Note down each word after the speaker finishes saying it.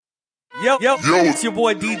Yo, it's your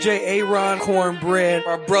boy DJ Aaron Cornbread,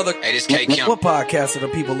 our brother. Hey, this K Kim. What podcast are the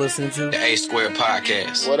people listening to? The A Square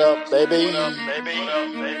Podcast. What up, baby?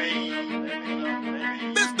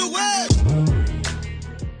 Mr. West.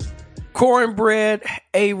 Cornbread,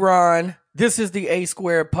 Aaron. This is the A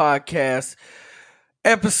Square Podcast,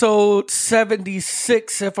 episode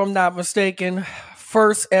 76, if I'm not mistaken.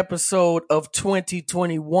 First episode of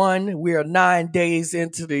 2021. We are 9 days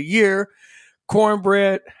into the year.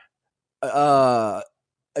 Cornbread, do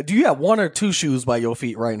you have one or two shoes by your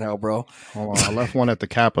feet right now, bro? Hold on, I left one at the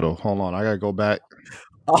Capitol. Hold on, I gotta go back.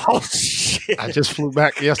 Oh shit! I just flew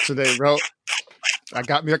back yesterday, bro. I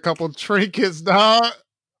got me a couple of trinkets, dog.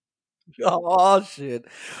 Oh shit!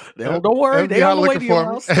 Don't worry, they on the way to your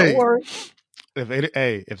house. Don't worry.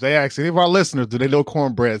 If they ask any of our listeners, do they know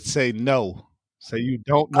Cornbread? Say no. Say you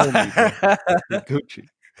don't know me, bro. Gucci.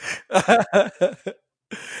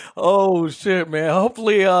 Oh shit, man.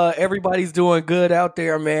 Hopefully everybody's doing good out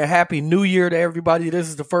there, man. Happy New Year to everybody. This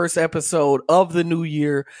is the first episode of the new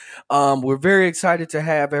year. We're very excited to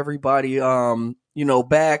have everybody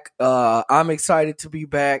back. I'm excited to be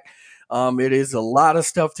back. It is a lot of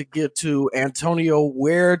stuff to get to. Antonio,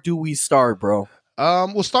 where do we start, bro?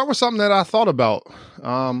 We'll start with something that I thought about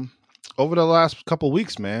over the last couple of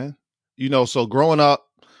weeks, man. So growing up,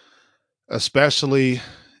 especially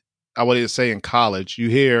I would say in college, you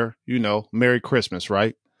hear, Merry Christmas,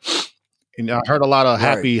 right? And I heard a lot of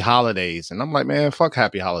happy holidays. And I'm like, man, fuck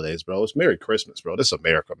happy holidays, bro. It's Merry Christmas, bro. This is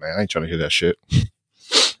America, man. I ain't trying to hear that shit.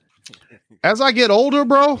 As I get older,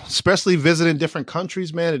 bro, especially visiting different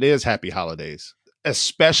countries, man, it is happy holidays,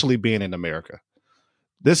 especially being in America.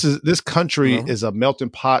 This country is a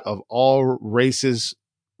melting pot of all races,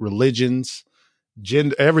 religions,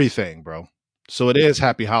 gender, everything, bro. So it is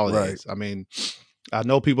happy holidays. Right. I mean, I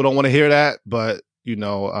know people don't want to hear that, but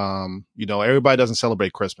everybody doesn't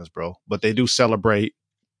celebrate Christmas, bro. But they do celebrate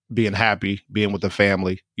being happy, being with the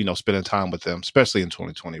family, spending time with them, especially in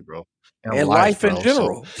 2020, bro. And life in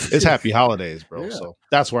general. So it's happy holidays, bro. Yeah. So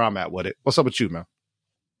that's where I'm at with it. What's up with you, man?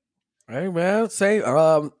 Hey, man.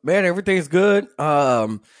 Man, everything's good.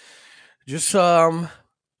 I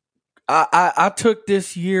took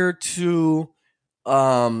this year to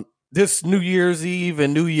this New Year's Eve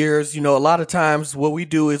and New Year's, a lot of times what we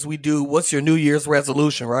do is what's your New Year's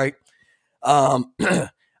resolution, right? I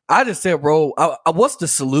just said, bro, what's the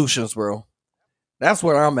solutions, bro? That's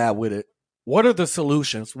where I'm at with it. What are the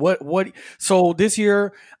solutions? So this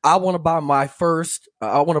year I want to buy my first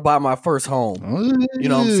home. You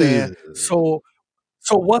know what I'm saying? So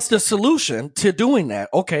what's the solution to doing that?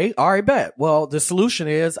 Okay, all right, bet. Well, the solution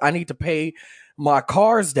is I need to pay my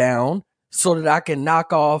cars down so that I can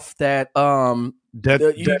knock off that debt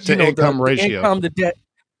to income ratio. Income to debt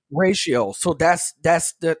ratio. So that's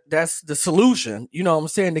the solution. You know what I'm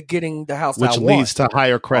saying, to getting the house, which leads to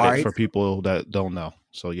higher credit for people that don't know.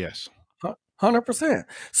 So yes, 100%.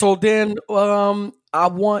 So then I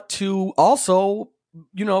want to also,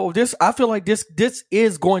 this. I feel like this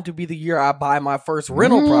is going to be the year I buy my first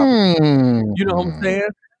rental property. You know what I'm saying?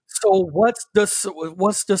 So what's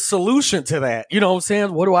the solution to that? You know what I'm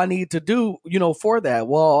saying? What do I need to do, for that?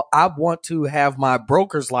 Well, I want to have my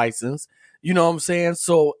broker's license, you know what I'm saying?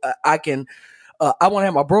 So I can, I want to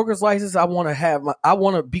have my broker's license. I want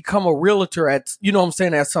to become a realtor at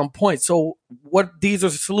some point. So these are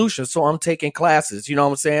the solutions. So I'm taking classes, you know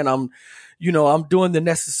what I'm saying? I'm doing the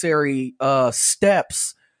necessary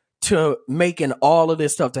steps to making all of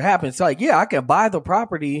this stuff to happen. It's like, yeah, I can buy the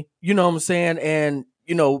property, you know what I'm saying? And,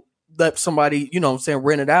 let somebody,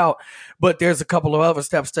 rent it out. But there's a couple of other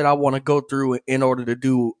steps that I want to go through in order to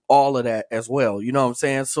do all of that as well. You know what I'm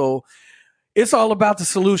saying? So it's all about the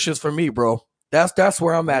solutions for me, bro. That's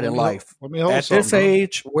where I'm at in life. At this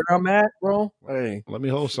age, where I'm at, bro. Hey, let me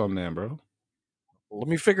hold something there, bro. Let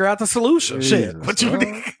me figure out the solution. Shit, what you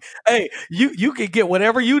need? Hey, you can get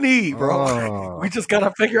whatever you need, bro. We just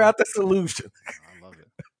gotta figure out the solution.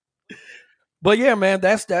 But yeah, man,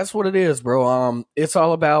 that's what it is, bro. It's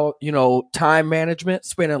all about, time management,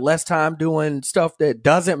 spending less time doing stuff that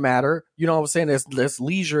doesn't matter. You know what I'm saying? There's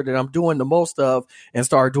leisure that I'm doing the most of, and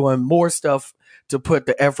start doing more stuff to put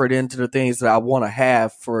the effort into the things that I want to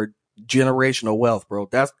have for generational wealth, bro.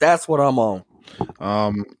 That's what I'm on.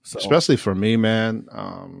 Especially for me, man.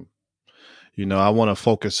 I want to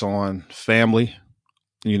focus on family.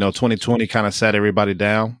 2020 kind of sat everybody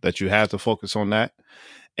down that you have to focus on that.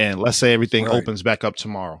 And let's say everything opens back up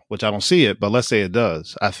tomorrow, which I don't see it, but let's say it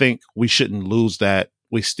does. I think we shouldn't lose that.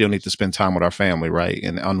 We still need to spend time with our family, right?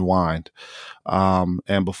 And unwind.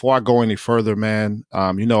 And before I go any further, man,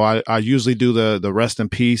 I usually do the rest in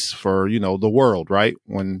peace for, the world, right?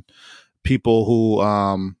 When people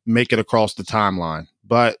who make it across the timeline.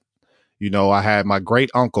 But, I had my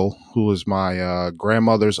great uncle, who was my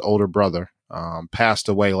grandmother's older brother, passed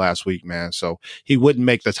away last week, man. So he wouldn't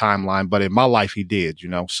make the timeline, but in my life, he did,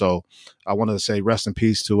 So I wanted to say rest in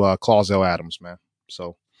peace to Clausel Adams, man.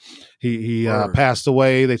 So he passed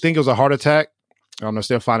away. They think it was a heart attack. They're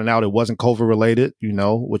still finding out it wasn't COVID related,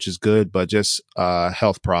 which is good, but just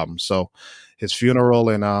health problems. So his funeral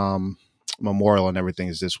and memorial and everything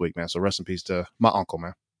is this week, man. So rest in peace to my uncle,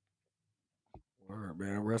 man. Word,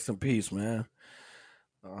 man. Rest in peace, man.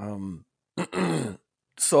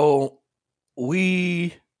 So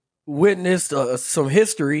we witnessed some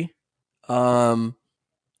history over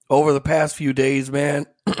the past few days, man.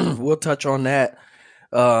 We'll touch on that.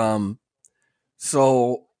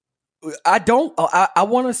 So I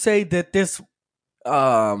want to say that this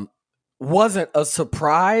wasn't a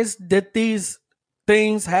surprise that these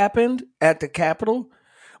things happened at the Capitol,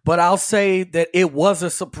 but I'll say that it was a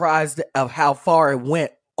surprise of how far it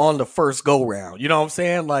went on the first go round. You know what I'm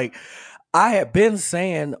saying? Like, I had been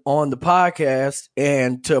saying on the podcast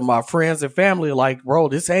and to my friends and family, like, bro,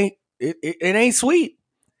 this ain't it ain't sweet.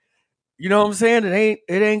 You know what I'm saying? It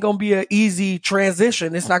ain't gonna be an easy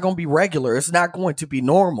transition. It's not gonna be regular. It's not going to be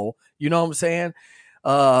normal. You know what I'm saying?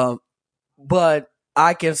 But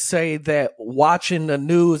I can say that watching the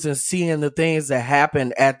news and seeing the things that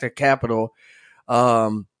happened at the Capitol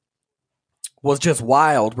was just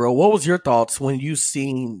wild, bro. What was your thoughts when you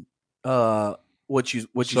seen what you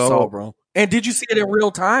saw, bro? And did you see it in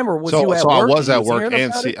real time, or was you at work? I was at work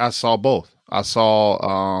and I saw both. I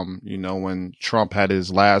saw, when Trump had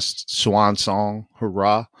his last swan song,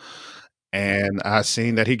 hurrah, and I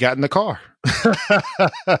seen that he got in the car.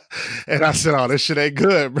 And I said, oh, this shit ain't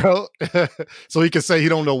good, bro. So he could say he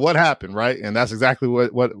don't know what happened, right? And that's exactly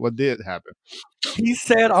what did happen. He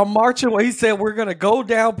said, I'm marching. He said, we're going to go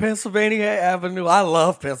down Pennsylvania Avenue. I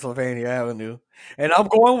love Pennsylvania Avenue. And I'm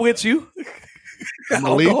going with you. I'm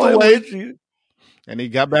going to lead the way. With you. And he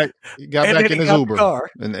got back in his Uber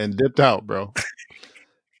and dipped out, bro.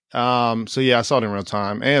 So yeah, I saw it in real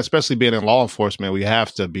time, and especially being in law enforcement, we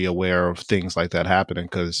have to be aware of things like that happening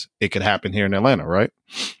because it could happen here in Atlanta, right?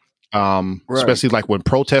 Right. Especially like when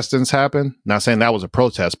protestings happen. Not saying that was a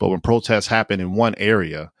protest, but when protests happen in one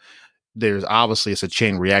area, there's obviously it's a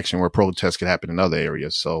chain reaction where protests can happen in other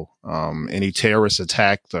areas. So any terrorist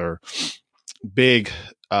attack or big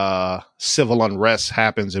civil unrest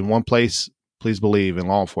happens in one place, please believe in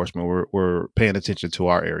law enforcement we're paying attention to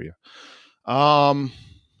our area.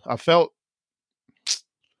 I felt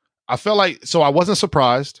like, so I wasn't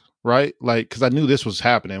surprised, right? Like, cause I knew this was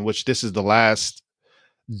happening, which this is the last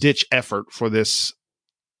ditch effort for this,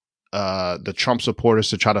 the Trump supporters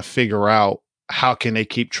to try to figure out how can they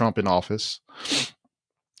keep Trump in office.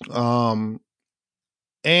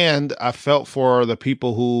 And I felt for the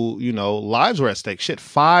people who, lives were at stake. Shit,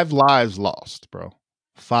 5 lives lost, bro.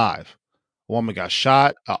 5. A woman got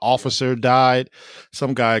shot. An officer died.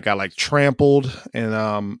 Some guy got like trampled,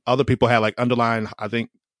 and other people had like underlying, I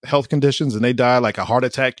think, health conditions, and they died like a heart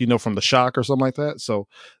attack, from the shock or something like that. So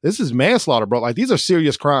this is manslaughter, bro. Like, these are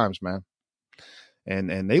serious crimes, man.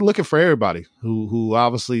 And they looking for everybody who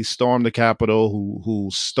obviously stormed the Capitol, who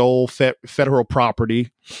stole federal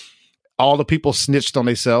property. All the people snitched on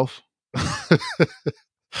themselves.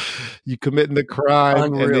 You committing the crime,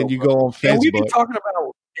 Unreal, and then you go on Facebook. And we be talking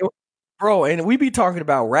about, bro, and we be talking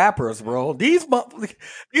about rappers, bro. These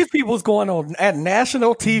people's going on at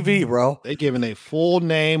national TV, bro. They giving a full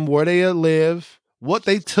name, where they live, what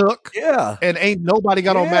they took, and ain't nobody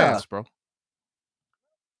got on mask, bro.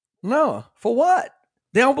 No, for what?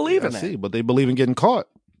 They don't believe in that. But they believe in getting caught.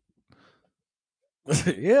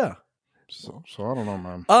 Yeah. So I don't know,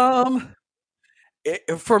 man.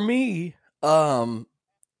 For me,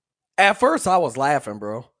 at first I was laughing,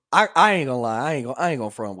 bro. I ain't gonna lie. I ain't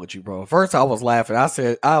gonna front with you, bro. First I was laughing. I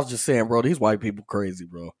was just saying, bro, these white people crazy,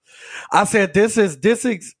 bro. I said, this is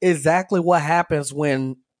exactly what happens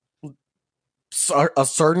when a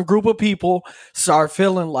certain group of people start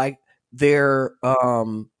feeling like they're,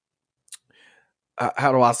 how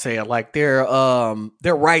do I say it? Like their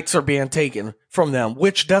rights are being taken from them,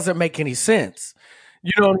 which doesn't make any sense.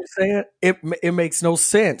 You know what I'm saying? It makes no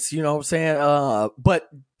sense. You know what I'm saying? But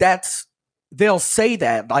they'll say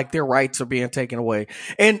that like their rights are being taken away.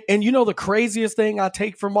 And the craziest thing I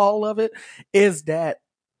take from all of it is that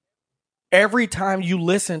every time you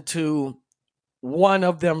listen to one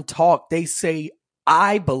of them talk, they say,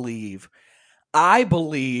 I believe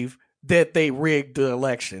that they rigged the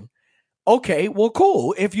election. Okay, well,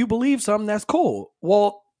 cool. If you believe something, that's cool.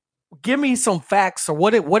 Well, give me some facts. Or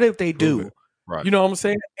what if they do? Right. You know what I'm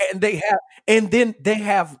saying? And then they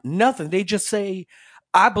have nothing. They just say,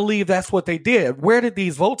 I believe that's what they did. Where did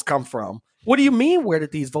these votes come from? What do you mean, where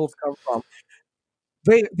did these votes come from?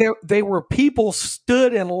 They were people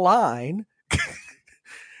stood in line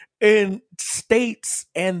in states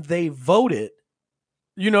and they voted.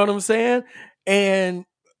 You know what I'm saying? And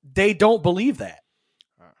they don't believe that.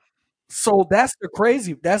 So that's the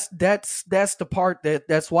crazy. That's the part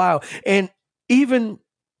that's wild. And even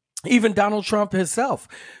Donald Trump himself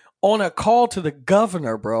on a call to the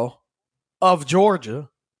governor, bro, of Georgia,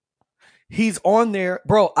 he's on there,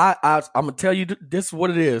 bro. I'm gonna tell you this is what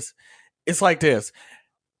it is. It's like this.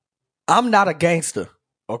 I'm not a gangster,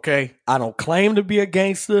 okay? I don't claim to be a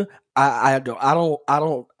gangster. I don't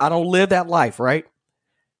live that life, right?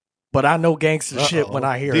 But I know gangster shit when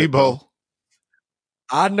I hear it. Bro.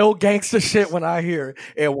 I know gangster shit when I hear it.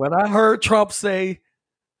 And when I heard Trump say,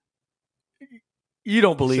 you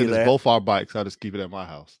don't believe that. Both our bikes. I'll just keep it at my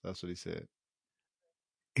house. That's what he said.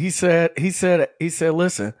 He said,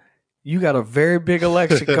 listen, you got a very big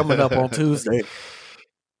election coming up on Tuesday.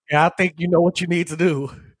 And I think you know what you need to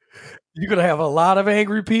do. You're going to have a lot of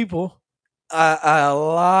angry people. A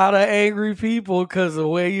lot of angry people because the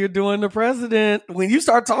way you're doing the president, when you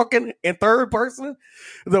start talking in third person,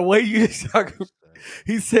 the way you talk,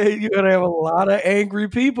 he said you're going to have a lot of angry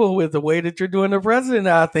people with the way that you're doing the president.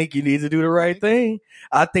 I think you need to do the right thing.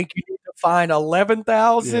 I think you need to find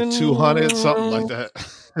 11,000. 200, something like that.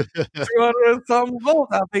 200 something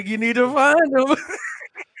votes. I think you need to find them.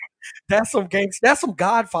 That's some gangsta. That's some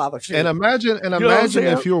Godfather shit. And imagine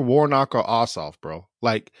if you're Warnock or Ossoff, bro.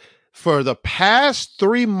 Like, for the past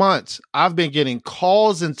 3 months, I've been getting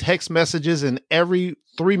calls and text messages, and every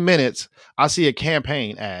 3 minutes, I see a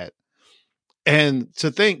campaign ad. And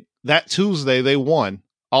to think that Tuesday they won,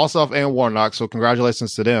 Ossoff and Warnock, so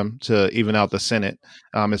congratulations to them to even out the Senate.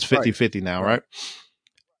 It's 50-50 now, right?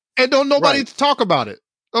 And don't nobody talk about it.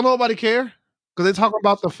 Don't nobody care because they talk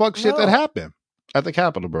about the fuck shit that happened at the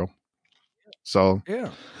Capitol, bro. So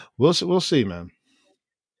yeah, we'll see, man.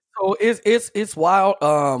 So it's wild.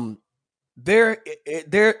 When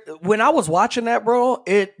I was watching that, bro,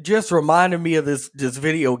 it just reminded me of this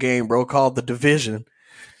video game, bro, called The Division,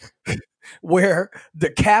 where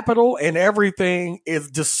the Capitol and everything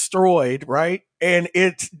is destroyed, right? And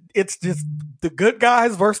it's just the good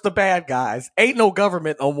guys versus the bad guys. Ain't no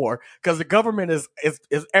government no more because the government is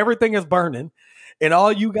everything is burning. And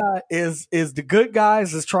all you got is the good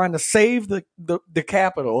guys is trying to save the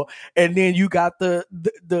Capitol, and then you got the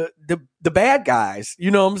bad guys.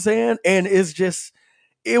 You know what I'm saying? And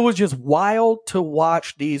it was just wild to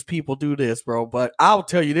watch these people do this, bro. But I'll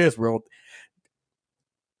tell you this, bro.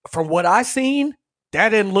 From what I seen, that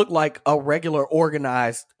didn't look like a regular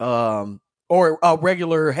organized or a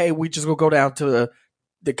regular. Hey, we just gonna go down to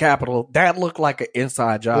the Capitol. That looked like an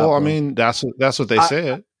inside job. Well, bro. I mean, that's what they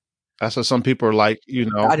said. That's what some people are like, you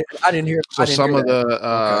know. I didn't hear. So some of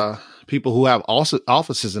the people who have also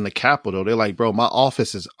offices in the Capitol, they're like, bro, my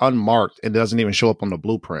office is unmarked and doesn't even show up on the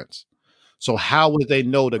blueprints. So how would they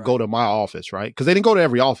know to go to my office, right? Because they didn't go to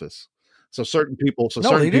every office. So certain people,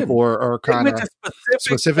 are kind of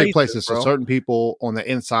specific places. So certain people on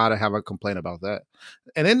the inside have a complaint about that.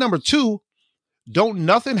 And then number two, don't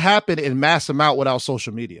nothing happen in mass amount without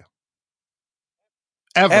social media.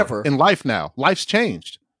 Ever. In life now. Life's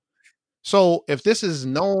changed. So if this is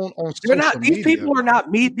known on social media, these people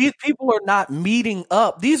are not meeting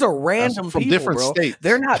up. These are random from people, different bro. states.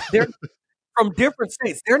 They're from different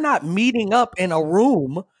states. They're not meeting up in a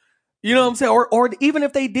room. You know what I'm saying? Or even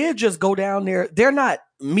if they did just go down there, they're not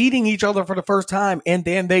meeting each other for the first time, and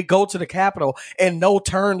then they go to the Capitol and no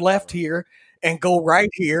turn left here and go right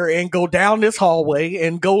here and go down this hallway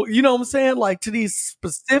and go, you know what I'm saying? Like to these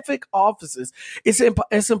specific offices. It's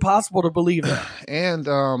impossible to believe that. And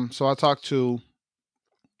so I talked to,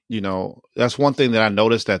 you know, that's one thing that I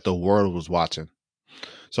noticed that the world was watching.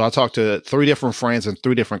 So I talked to 3 different friends in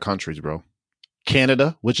 3 different countries, bro.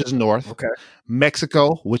 Canada, which is north. Okay.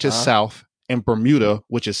 Mexico, which is south. And Bermuda,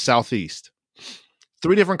 which is southeast.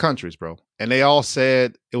 3 different countries, bro. And they all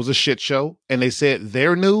said it was a shit show. And they said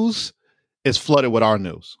their news is flooded with our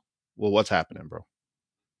news. Well, what's happening, bro?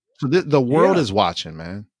 So the world is watching,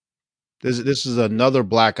 man. This is another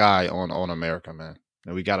black eye on America, man.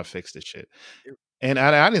 And we got to fix this shit. And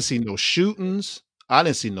I didn't see no shootings. I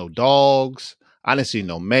didn't see no dogs. I didn't see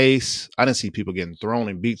no mace. I didn't see people getting thrown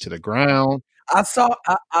and beat to the ground. I saw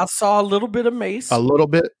a little bit of mace. A little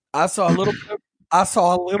bit. I saw a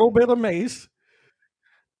little bit of mace.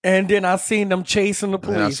 And then I seen them chasing the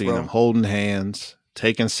police. And I seen them holding hands,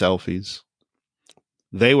 taking selfies.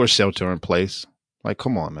 They were shelter in place. Like,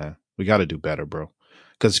 come on, man. We got to do better, bro.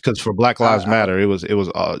 because for Black Lives Matter, it was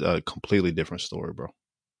a completely different story, bro.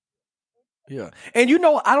 Yeah, and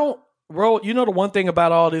I don't, bro. The one thing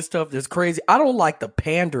about all this stuff that's crazy, I don't like the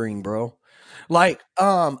pandering, bro. Like,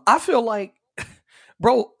 I feel like,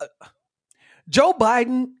 bro, Joe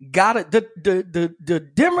Biden got it. The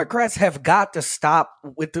Democrats have got to stop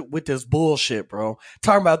with this bullshit, bro.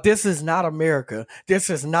 Talking about this is not America. This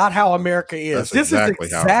is not how America is. This is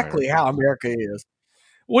exactly how America is.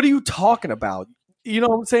 What are you talking about? You know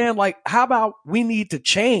what I'm saying? Like, how about we need to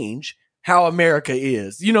change how America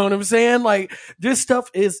is? You know what I'm saying? Like, this stuff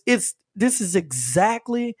this is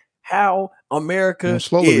exactly how America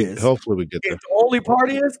is. Hopefully we get there. The only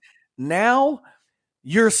part is now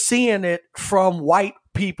you're seeing it from white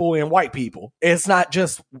people and white people. It's not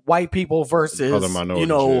just white people versus other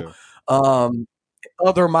minorities,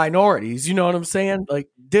 other minorities. You know what I'm saying? Like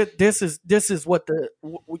this is what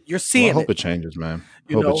you're seeing. Well, I hope it changes, man.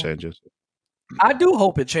 It changes. I do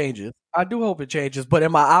hope it changes. But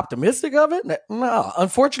am I optimistic of it? No,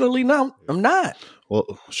 unfortunately, no, I'm not. Well,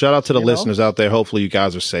 shout out to the listeners out there. Hopefully you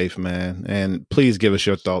guys are safe, man. And please give us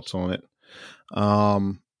your thoughts on it.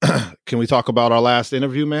 Can we talk about our last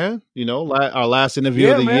interview, man? Our last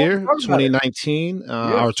interview of the year, 2019,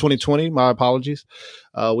 or 2020. My apologies.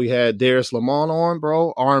 We had Darius Lamont on,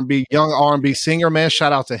 bro. Young R&B singer, man.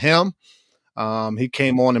 Shout out to him. He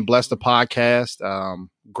came on and blessed the podcast.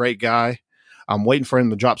 Great guy. I'm waiting for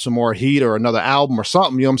him to drop some more heat or another album or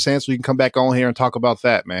something. You know what I'm saying? So we can come back on here and talk about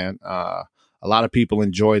that, man. A lot of people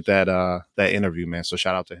enjoyed that interview, man. So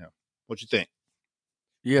shout out to him. What you think?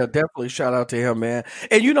 Yeah, definitely shout out to him, man.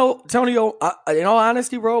 And Tonio, in all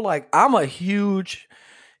honesty, bro, like I'm a huge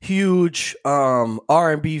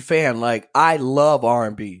R&B fan. Like I love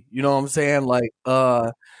R&B. You know what I'm saying? Like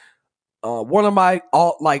one of my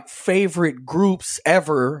favorite groups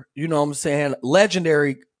ever, you know what I'm saying?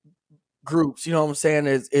 Legendary groups, you know what I'm saying,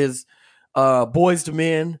 is Boyz II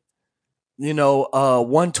Men,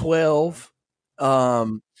 112.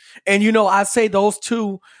 And I say those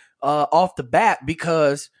two off the bat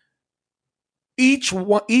because each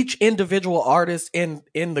individual artist in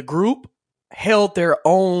the group held their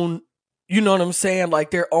own, you know what I'm saying,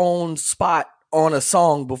 like their own spot on a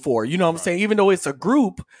song before. You know what I'm saying? Even though it's a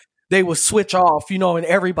group, they would switch off, and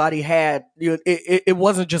everybody had, it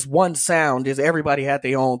wasn't just one sound, everybody had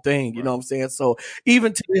their own thing, you know what I'm saying? So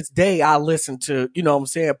even to this day, I listen to, you know what I'm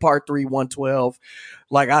saying, Part 3, 112.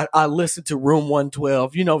 Like I listen to Room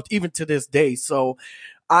 112, even to this day. So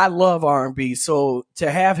I love R&B. So to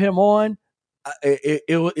have him on,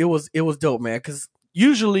 it was dope, man. Because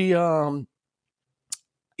usually,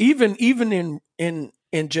 even in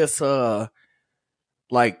just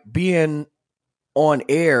like being on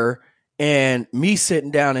air and me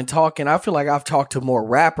sitting down and talking, I feel like I've talked to more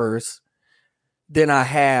rappers than I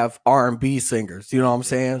have R&B singers. You know what I'm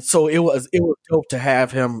saying? So it was dope to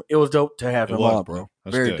have him. It was dope to have him on, bro.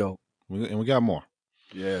 Very dope. And we got more.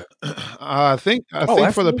 Yeah. I think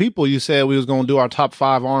for the people, you said we was going to do our top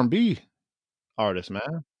 5 R&B artists,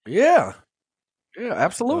 man. Yeah. Yeah,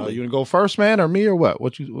 absolutely. You want to go first, man, or me, or what?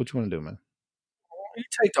 What you want to do, man? You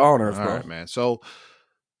take the honors, bro. All right, man. So,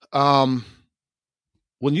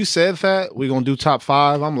 when you said that we're gonna do top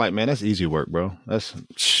 5, I'm like, man, that's easy work, bro. That's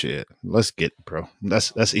shit. Let's get it, bro.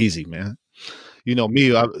 That's easy, man. You know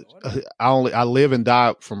me, I live and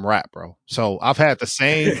die from rap, bro. So I've had the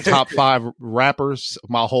same top 5 rappers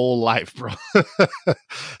my whole life, bro.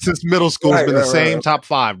 Since middle school, it's been the same top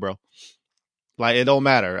 5, bro. Like it don't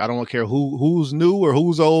matter. I don't care who's new or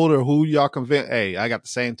who's old or who y'all convince. Hey, I got the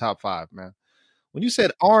same top 5, man. When you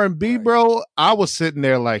said R&B, bro, I was sitting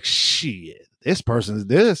there like, shit. This person's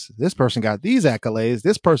this person got these accolades,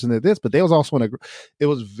 this person did this, but they was also in a group. It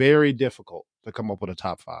was very difficult to come up with a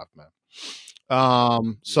top 5, man.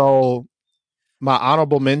 So my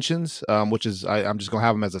honorable mentions, which is I'm just gonna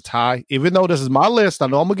have them as a tie, even though this is my list. I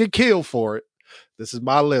know I'm gonna get killed for it. This is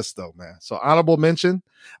my list though, man. So honorable mention,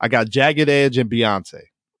 I got Jagged Edge and Beyonce.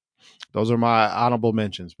 Those are my honorable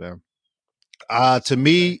mentions, man. To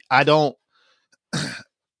me,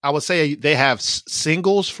 I would say they have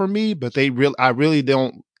singles for me, but I really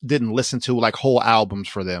didn't listen to like whole albums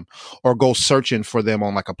for them or go searching for them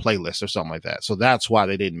on like a playlist or something like that. So that's why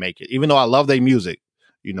they didn't make it. Even though I love their music,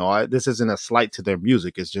 this isn't a slight to their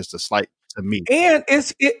music. It's just a slight to me. And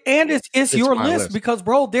it's your list because,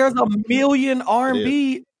 bro, there's a million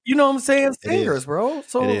R&B, you know what I'm saying, singers, bro.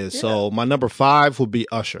 So it is. Yeah. So my number 5 would be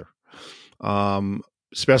Usher.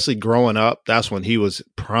 Especially growing up, that's when he was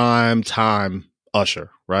prime time Usher,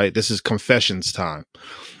 right? This is Confessions time.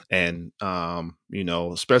 And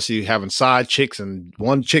especially having side chicks and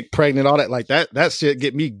one chick pregnant, all that, like that shit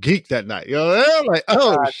get me geeked that night. Like,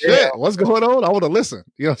 oh shit, what's going on? I want to listen.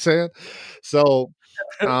 You know what I'm saying? So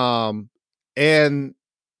and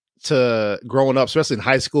to growing up, especially in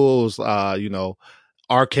high schools,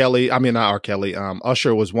 R. Kelly, I mean not R. Kelly,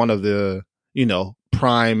 Usher was one of the,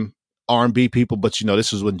 prime R&B people, but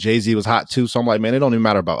this was when Jay-Z was hot too. So I'm like, man, it don't even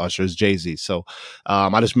matter about Usher, it's Jay-Z. So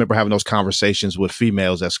I just remember having those conversations with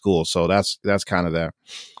females at school. So that's kind of there.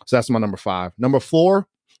 So that's my number 5. Number 4,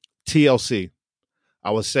 TLC.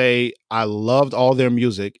 I would say I loved all their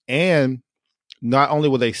music, and not only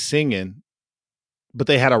were they singing, but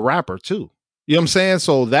they had a rapper too. You know what I'm saying?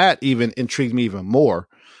 So that even intrigued me even more.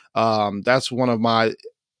 That's one of my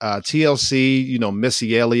TLC,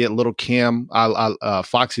 Missy Elliott, Little Kim,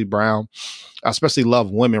 Foxy Brown. I especially love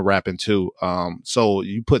women rapping too. So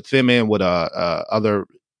you put them in with other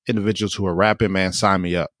individuals who are rapping, man, sign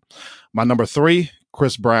me up. My number 3,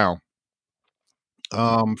 Chris Brown.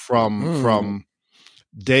 From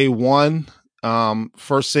day one,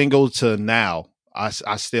 first single to now,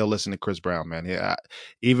 I still listen to Chris Brown, man. Yeah,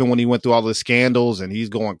 even when he went through all the scandals and he's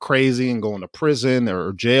going crazy and going to prison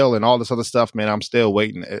or jail and all this other stuff, man, I'm still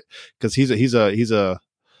waiting because he's a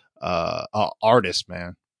artist,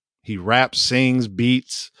 man. He raps, sings,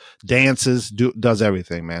 beats, dances, does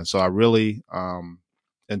everything, man. So I really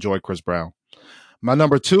enjoy Chris Brown. My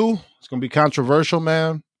number 2, it's gonna be controversial,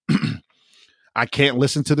 man. I can't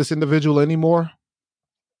listen to this individual anymore.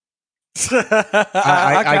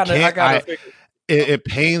 I can't. It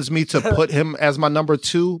pains me to put him as my number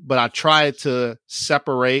 2, but I try to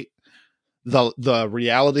separate the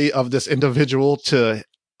reality of this individual to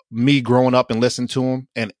me growing up and listening to him,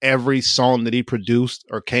 and every song that he produced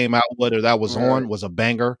or came out with or that was on was a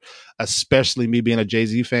banger, especially me being a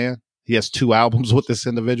Jay-Z fan. He has 2 albums with this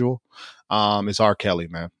individual. It's R. Kelly,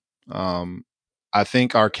 man. I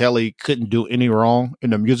think R. Kelly couldn't do any wrong in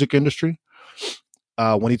the music industry.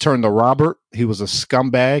 When he turned to Robert, he was a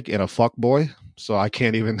scumbag and a fuckboy. So I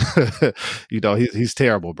can't even, he's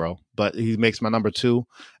terrible, bro. But he makes my number 2.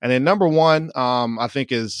 And then number 1, I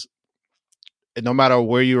think is, no matter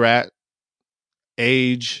where you're at,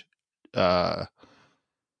 age,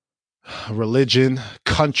 religion,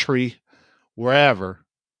 country, wherever,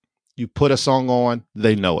 you put a song on,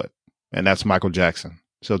 they know it. And that's Michael Jackson.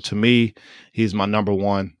 So to me, he's my number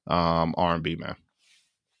 1 R&B man.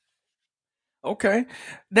 Okay.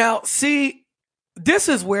 Now, see, this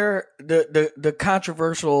is where the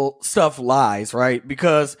controversial stuff lies, right?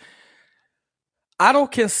 Because I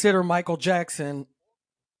don't consider Michael Jackson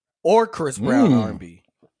or Chris Brown R&B.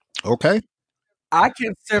 Okay. I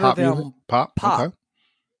consider pop them music? Pop. Okay.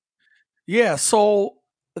 Yeah, so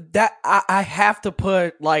that I have to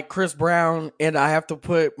put like Chris Brown and I have to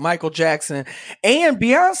put Michael Jackson and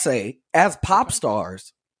Beyonce as pop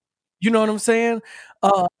stars. You know what I'm saying?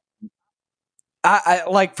 I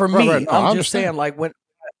like for me, right. No, I'm just saying like when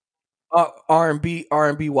R&B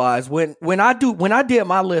wise, when I did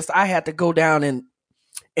my list, I had to go down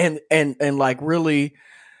and like really,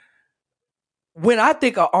 when I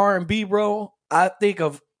think of R&B, bro, I think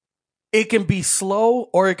of, it can be slow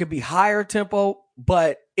or it can be higher tempo,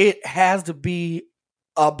 but it has to be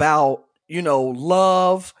about,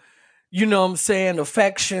 love, you know what I'm saying,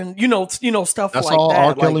 affection, stuff that's like all that.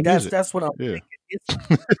 R. Kelly Like music. that's what I'm thinking.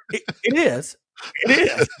 It is. It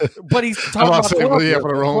is. But he's talking about for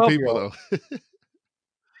the wrong people though.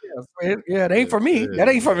 Yeah, it ain't for me. That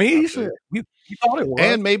ain't for me. You thought it was.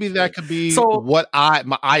 And maybe that could be what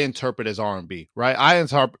I interpret as R&B, right? I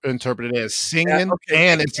interpret it as singing,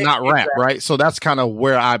 and it's not rap, right? So that's kind of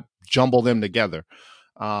where I jumble them together.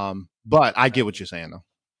 But I get what you're saying, though.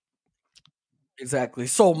 Exactly.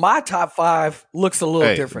 So my top 5 looks a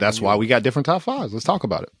little different. That's why we got different top 5s. Let's talk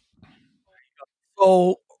about it.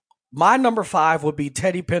 So my number 5 would be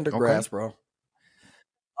Teddy Pendergrass, bro.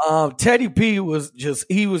 Teddy P was just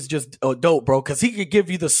dope, bro, because he could give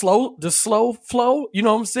you the slow flow, you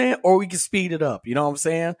know what I'm saying, or we could speed it up, you know what I'm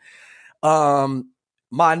saying.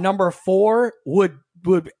 My number 4 would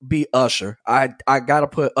be Usher. I gotta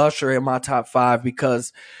put Usher in my top 5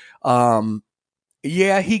 because,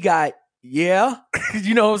 he got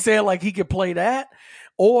you know what I'm saying, like he could play that,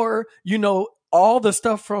 or all the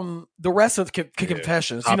stuff from the rest of the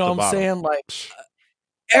Confessions, you know what I'm saying, like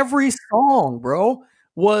every song, bro.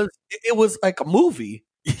 It was like a movie,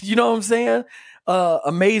 you know what I'm saying?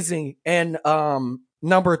 Amazing. And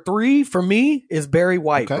number 3 for me is Barry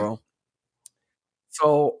White, bro.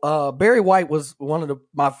 So Barry White was one of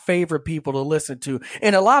my favorite people to listen to,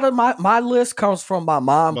 and a lot of my list comes from my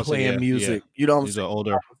mom playing music. You know what I'm saying?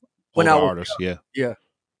 Older artist, yeah,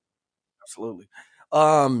 absolutely.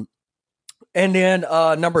 Um, and then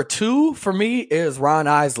number 2 for me is Ron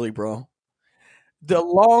Isley, bro. The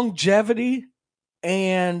longevity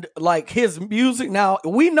and like his music. Now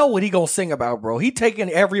we know what he gonna sing about, bro. He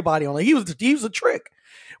taking everybody on. He was a trick.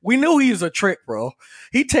 We knew he was a trick, bro.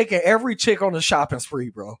 He taking every chick on the shopping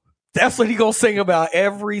spree, bro. That's what he gonna sing about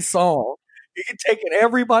every song. He taking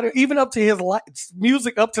everybody, even up to his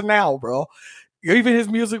music up to now, bro. Even his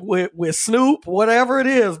music with Snoop, whatever it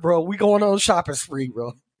is, bro. We going on a shopping spree,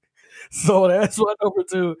 bro. So that's my number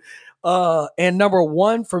 2. And number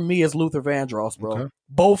 1 for me is Luther Vandross, bro. Okay.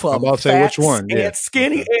 Both of I'm them. about to say which one. Yeah. And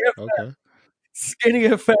skinny Okay. and fat. Okay. Skinny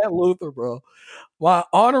and fat Luther, bro. My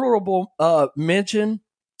honorable mention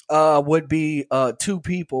would be 2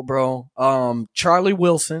 people, bro. Charlie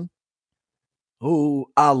Wilson, who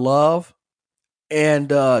I love, and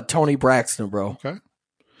Tony Braxton, bro. Okay.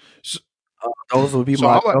 Those would be So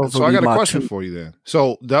my. I got a question 2. for you then.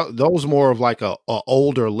 So those more of like a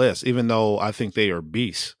older list, even though I think they are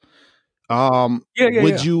beasts.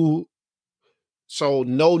 Would you? So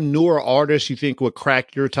no newer artists you think would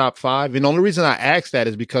crack your top 5? And the only reason I asked that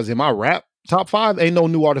is because in my rap top 5, ain't no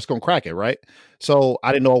new artist gonna crack it, right? So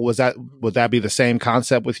I didn't know would that be the same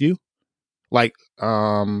concept with you? Like,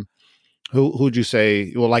 who'd you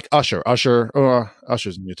say? Well, like Usher's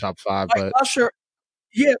in your top 5, like but Usher,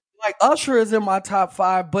 yeah, like Usher is in my top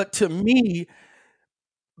 5, but to me,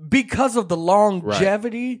 because of the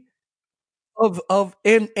longevity of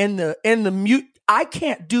in the mute, I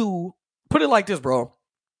can't do. Put it like this, bro.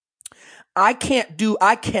 I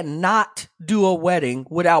cannot do a wedding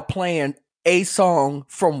without playing a song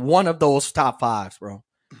from one of those top 5s, bro.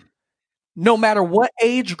 No matter what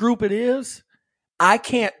age group it is, I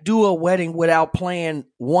can't do a wedding without playing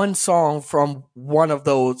one song from one of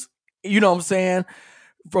those. You know what I'm saying?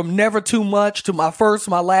 From Never Too Much to My First,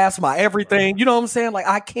 My Last, My Everything. You know what I'm saying? Like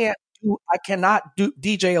I cannot do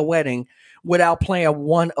DJ a wedding without playing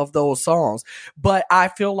one of those songs. But I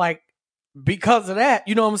feel like because of that,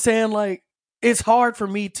 you know what I'm saying? Like it's hard for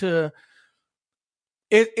me to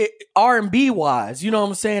R&B wise, you know what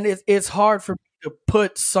I'm saying? It's hard for me to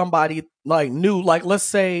put somebody like new, like let's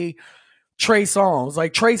say Trey Songz.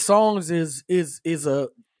 Like Trey Songz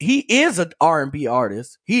he is an R&B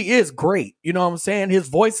artist. He is great. You know what I'm saying? His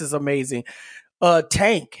voice is amazing.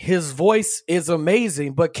 Tank, his voice is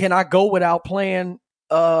amazing, but can I go without playing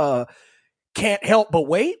Can't Help But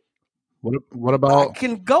Wait? What about I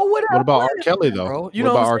can go without what about R. playing Kelly that, though? bro. You What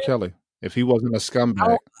know about what I'm R. saying? Kelly? If he wasn't a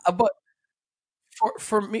scumbag. But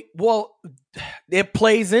for me, well, it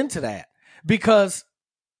plays into that because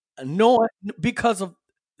knowing because of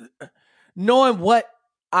knowing what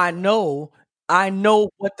I know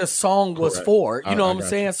what the song was Correct. for. You know what I'm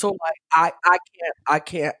saying? So like I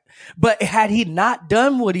can't. But had he not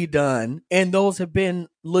done what he done, and those have been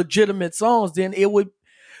legitimate songs, then the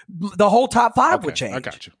whole top 5 would change. I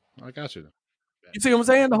got you. You see what I'm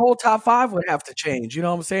saying? The whole top 5 would have to change. You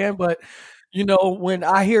know what I'm saying? But you know, when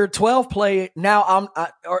I hear 12 play it now,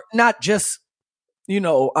 or not just. You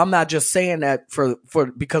know, I'm not just saying that for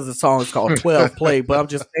because the song is called 12 Play, but I'm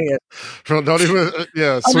just saying. Bro, don't even,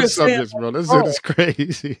 switch subjects, bro. This is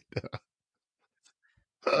crazy.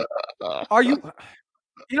 Are you know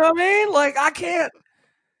what I mean? Like, I can't.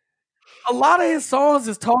 A lot of his songs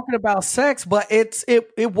is talking about sex, but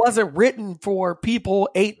it wasn't written for people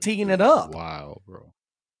 18 and up. Wow, bro.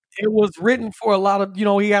 It was written for a lot of,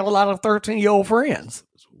 he had a lot of 13-year-old friends.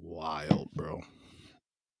 It's wild, bro.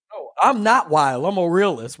 I'm not wild. I'm a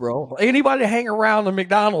realist, bro. Anybody hang around the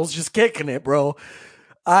McDonald's just kicking it, bro.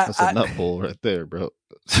 That's a nut bowl right there, bro.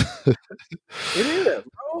 It is,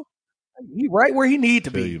 bro. He right where he need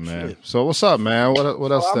to be, you, man. Shit. So what's up, man?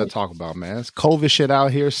 What else to talk about, man? It's COVID shit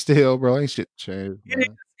out here still, bro. Ain't shit changed. It is.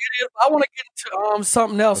 I want to get into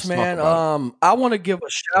something else, man. I want to give a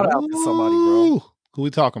shout out to somebody, bro. Who we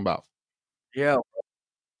talking about? Yeah, bro.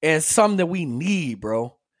 And something that we need,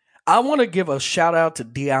 bro. I want to give a shout out to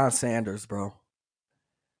Deion Sanders, bro.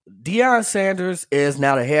 Deion Sanders is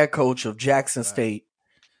now the head coach of Jackson State.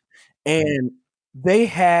 And they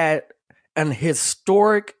had an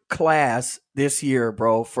historic class this year,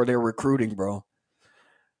 bro, for their recruiting, bro.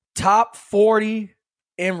 Top 40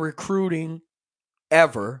 in recruiting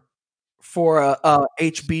ever for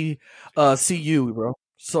HBCU, bro.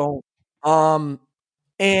 So,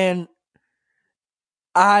 and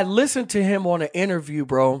I listened to him on an interview,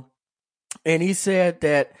 bro, and he said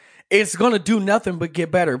that it's going to do nothing but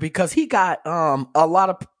get better because he got a lot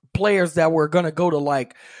of players that were going to go to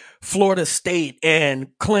like Florida State and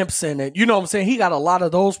Clemson, and you know what I'm saying? He got a lot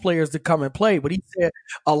of those players to come and play, but he said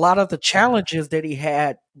a lot of the challenges that he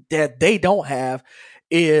had that they don't have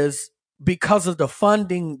is because of the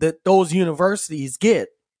funding that those universities get.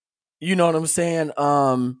 You know what I'm saying?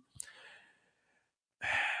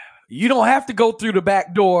 You don't have to go through the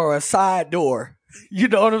back door or a side door. You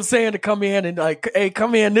know what I'm saying? To come in and like, hey,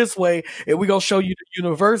 come in this way, and we're gonna show you the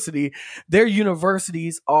university. Their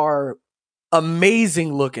universities are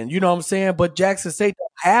amazing looking. You know what I'm saying? But Jackson State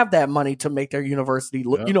don't have that money to make their university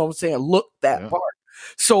look, Yeah. you know what I'm saying, look that Yeah. part.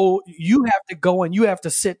 So you have to go and you have to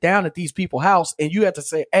sit down at these people's house and you have to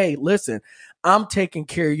say, hey, listen, I'm taking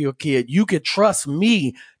care of your kid. You can trust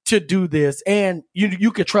me to do this, and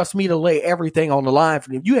you can trust me to lay everything on the line for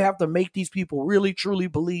them. You have to make these people really truly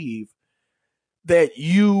believe that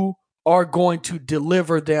you are going to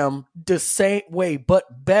deliver them the same way,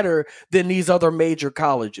 but better than these other major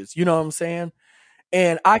colleges. You know what I'm saying?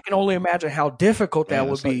 And I can only imagine how difficult that Man,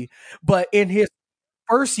 would it's like, be. But in his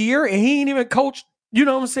first year, and he ain't even coached, you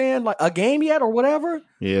know what I'm saying, like a game yet or whatever.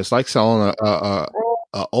 yeah, it's like selling a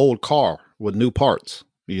old car with new parts.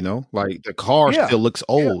 You know, like the car Yeah. still looks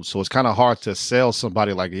old, so it's kind of hard to sell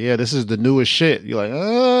somebody like, yeah, this is the newest shit. You're like,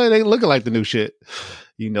 it ain't looking like the new shit,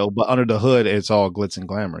 you know. But under the hood, it's all glitz and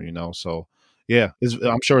glamour, you know. So yeah,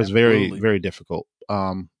 I'm sure it's very, Absolutely. very difficult.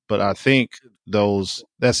 But I think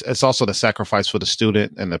it's also the sacrifice for the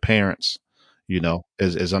student and the parents, you know,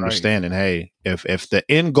 is understanding, hey, if the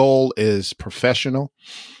end goal is professional,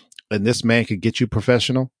 and this man could get you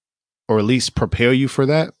professional, or at least prepare you for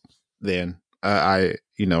that, then I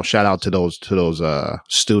you know, shout out to those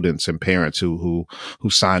students and parents who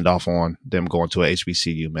signed off on them going to a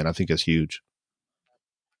HBCU. Man, I think it's huge.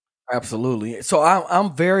 Absolutely. So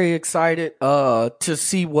I'm very excited to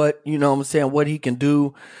see what, you know what I'm saying, what he can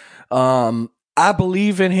do. I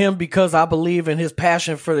believe in him because I believe in his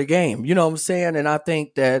passion for the game. You know what I'm saying? And I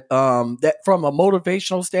think that that from a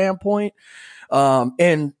motivational standpoint,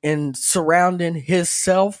 and surrounding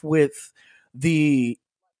himself with the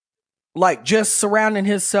like just surrounding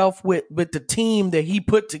himself with the team that he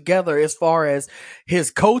put together as far as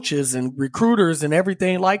his coaches and recruiters and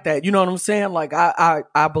everything like that. You know what I'm saying? Like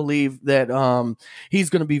I believe that he's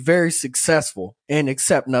going to be very successful and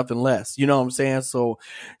accept nothing less. You know what I'm saying? So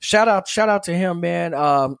shout out to him, man.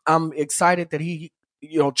 I'm excited that he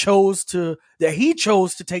chose to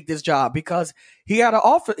take this job because he had an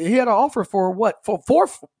offer for what, for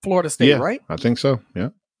Florida State, Yeah, right? I think so. Yeah,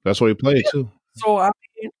 that's what he played too. So I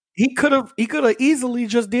mean, he could have easily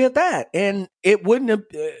just did that, and it wouldn't have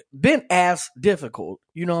been as difficult.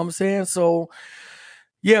 You know what I'm saying? So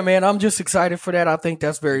yeah, man, I'm just excited for that. I think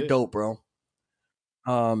that's very dope, bro.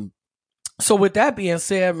 So with that being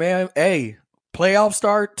said, man, hey, playoff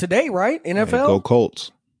start today, right? Hey, NFL. go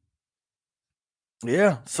Colts.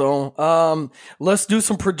 Yeah. So let's do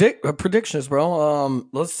some predictions, bro.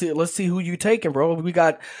 Let's see who you taking, bro. We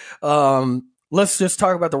got let's just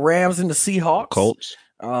talk about the Rams and the Seahawks. Colts.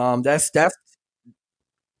 That's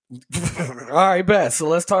all right, best. So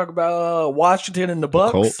let's talk about Washington and the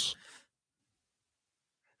Bucks. Colts.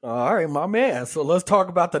 All right, my man. So let's talk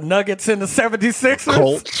about the Nuggets and the 76ers.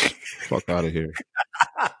 Colts. Fuck out of here.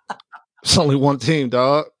 It's only one team,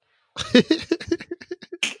 dog.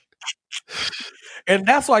 And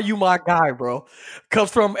that's why you my guy, bro.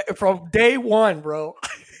 Because from day one, bro.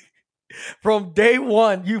 From day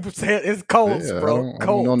one, you said it's Colts, bro.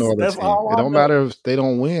 Colts. No other That's team. all It don't matter if they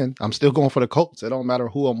don't win. I'm still going for the Colts. It don't matter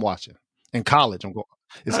who I'm watching. In college, I'm going.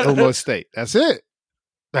 It's Illinois State. That's it.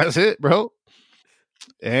 That's it, bro.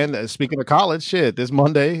 And speaking of college, shit, this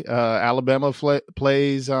Monday, Alabama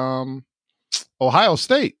plays Ohio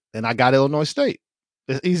State, and I got Illinois State.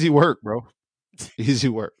 It's easy work, bro. Easy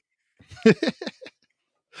work.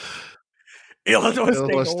 Illinois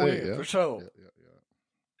State will win, for sure.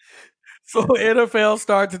 So NFL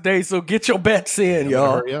start today. So get your bets in,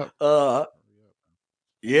 y'all. Hurry up.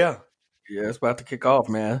 Yeah, it's about to kick off,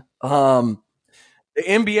 man. The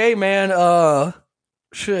NBA, man.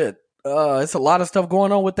 Shit. It's a lot of stuff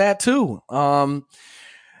going on with that too. I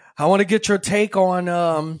want to get your take on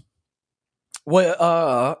I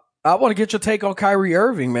want to get your take on Kyrie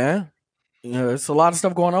Irving, man. It's a lot of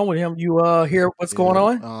stuff going on with him. You hear what's going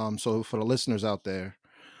on? So for the listeners out there,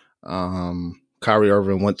 Kyrie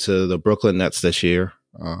Irving went to the Brooklyn Nets this year.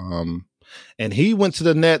 And he went to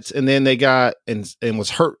the Nets, and then they got and was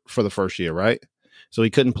hurt for the first year, right? So he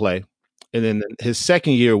couldn't play. And then his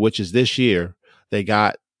second year, which is this year, they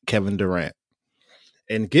got Kevin Durant.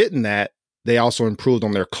 And getting that, they also improved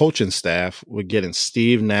on their coaching staff with getting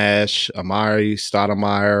Steve Nash, Amari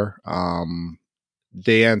Stoudemire,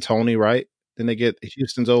 D'Antoni, right? Then they get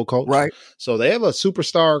Houston's old coach. Right. So they have a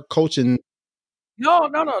superstar coaching. No,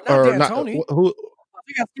 not D'Antoni. Who?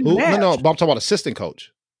 No, but I'm talking about assistant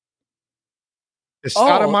coach. It's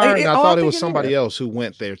Stoudemire, and I thought it was somebody else who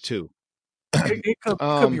went there too. It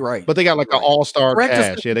could be right. But they got like an all-star Correct us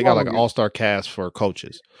cast. if Yeah, I'm they got like wrong an here. all-star cast for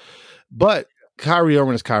coaches. But Kyrie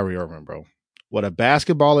Irving is Kyrie Irving, bro. With a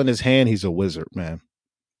basketball in his hand, he's a wizard, man.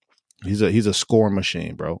 He's a scoring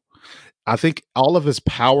machine, bro. I think all of his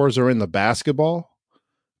powers are in the basketball.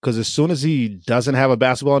 Because as soon as he doesn't have a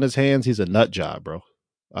basketball in his hands, he's a nut job, bro.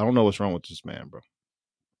 I don't know what's wrong with this man, bro.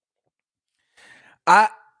 I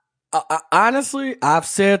honestly, I've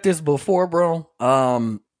said this before, bro.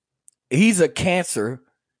 He's a cancer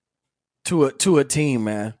to a team,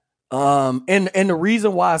 man. And the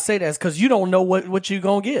reason why I say that is because you don't know what you're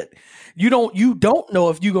gonna get. You don't know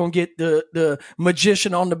if you're gonna get the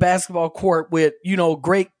magician on the basketball court with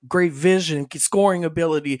great vision, scoring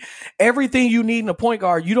ability, everything you need in a point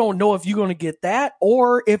guard. You don't know if you're gonna get that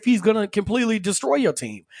or if he's gonna completely destroy your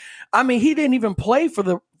team. I mean, he didn't even play for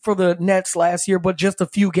the Nets last year, but just a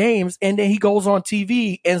few games, and then he goes on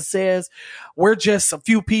TV and says, "We're just a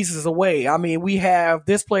few pieces away. I mean, we have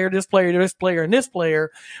this player, this player, this player, and this player,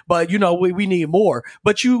 but we need more."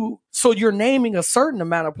 But you're naming a certain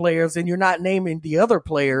amount of players, and you're not naming the other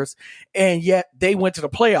players, and yet they went to the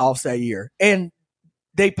playoffs that year, and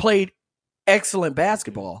they played excellent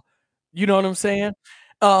basketball. You know what I'm saying?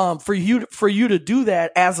 For you to do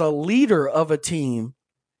that as a leader of a team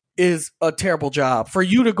is a terrible job. For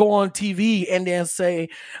you to go on TV and then say,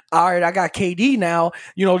 "All right, I got KD now.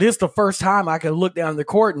 This is the first time I can look down the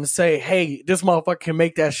court and say, hey, this motherfucker can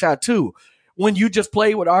make that shot too." When you just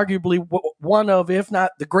played with arguably one of, if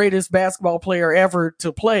not the greatest basketball player ever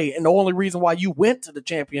to play, and the only reason why you went to the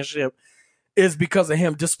championship is because of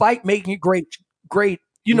him, despite making great,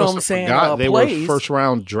 You know must what I'm have saying, forgot they plays. were first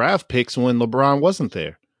round draft picks when LeBron wasn't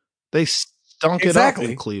there. They stunk it up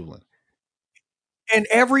in Cleveland. And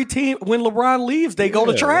every team, when LeBron leaves, they go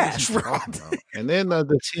to trash. And then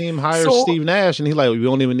the team hires Steve Nash, and he's like, "We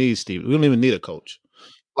don't even need Steve. We don't even need a coach."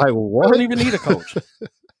 Like, what? We don't even need a coach.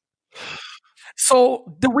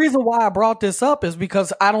 So the reason why I brought this up is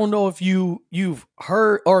because I don't know if you've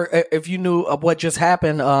heard or if you knew of what just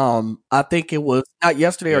happened. I think it was not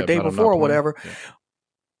yesterday or day before or whatever. Yeah.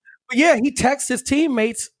 But yeah, he texted his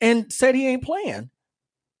teammates and said he ain't playing,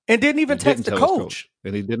 and didn't even text the coach.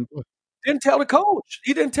 And he didn't play. Didn't tell the coach.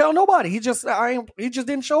 He didn't tell nobody. He just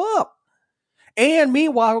didn't show up. And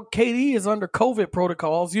meanwhile, KD is under COVID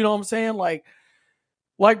protocols. You know what I'm saying? Like,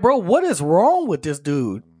 bro, what is wrong with this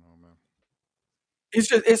dude?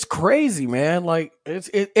 It's crazy, man. Like,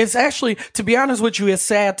 it's actually, to be honest with you, it's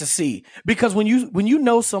sad to see, because when you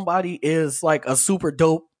know somebody is like a super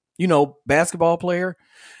dope, basketball player,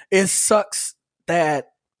 it sucks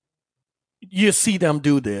that you see them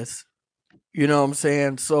do this. You know what I'm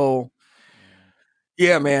saying? So,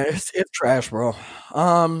 yeah, man, it's trash, bro.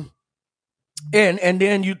 And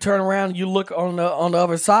then you turn around and you look on the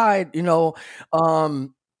other side, in all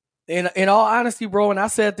honesty, bro, and I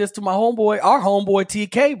said this to our homeboy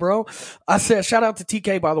TK, bro. I said, shout out to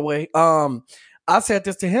TK, by the way. I said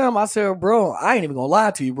this to him. I said, bro, I ain't even gonna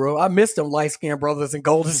lie to you, bro. I missed them light-skinned brothers in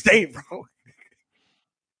Golden State, bro.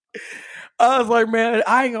 I was like, man,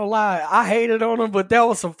 I ain't gonna lie. I hated on them, but that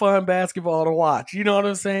was some fun basketball to watch. You know what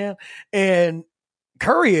I'm saying? And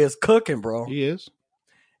Curry is cooking, bro. He is.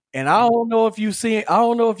 And I don't know if you've seen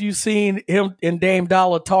him and Dame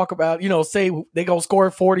Dollar talk about, say they gonna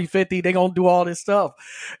score 40, 50, they gonna do all this stuff.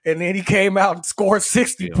 And then he came out and scored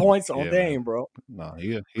 60 points on Dame, man. Bro. No,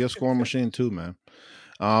 he a scoring machine too, man.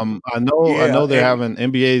 I know they're having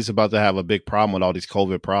NBA's about to have a big problem with all these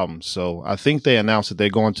COVID problems. So I think they announced that they're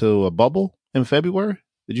going to a bubble in February.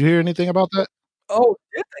 Did you hear anything about that? Oh,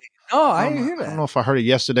 did they? No, I didn't hear that. I don't know if I heard it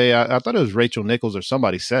yesterday. I thought it was Rachel Nichols or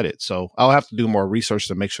somebody said it. So I'll have to do more research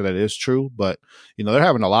to make sure that it is true. But, they're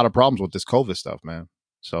having a lot of problems with this COVID stuff, man.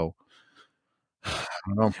 So I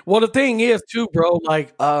don't know. Well, the thing is too, bro,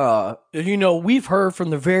 like, we've heard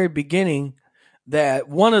from the very beginning that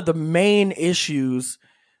one of the main issues,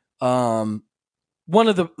 one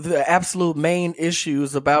of the absolute main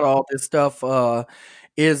issues about all this stuff,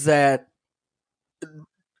 is that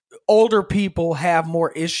older people have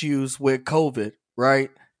more issues with COVID, right?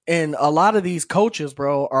 And a lot of these coaches,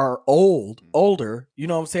 bro, are older, you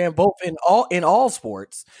know what I'm saying? Both in all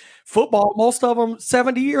sports. Football, most of them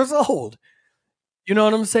 70 years old. You know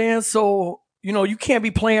what I'm saying? So, you can't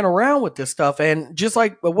be playing around with this stuff. And just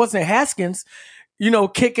like it wasn't Haskins,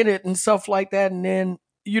 kicking it and stuff like that. And then,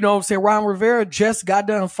 what I'm saying, Ron Rivera just got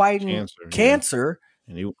done fighting cancer.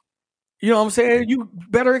 Yeah. And you know what I'm saying? You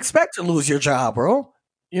better expect to lose your job, bro.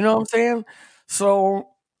 You know what I'm saying? So,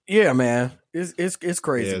 yeah, man, it's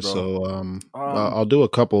crazy, bro. So I'll do a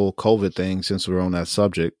couple COVID things since we're on that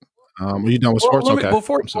subject. Are you done with sports? Okay.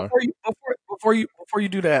 Before before you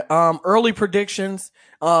do that, early predictions.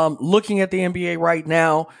 Looking at the NBA right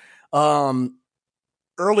now,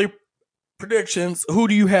 early predictions. Who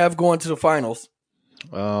do you have going to the finals?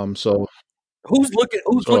 So Who's looking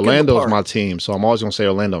the Orlando's part? my team, so I'm always gonna say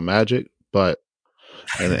Orlando Magic, but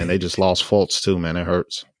and they just lost Fultz too, man. It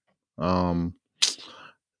hurts. I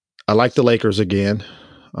like the Lakers again.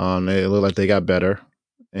 They look like they got better.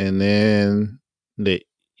 And then the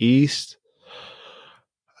East,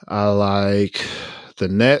 I like the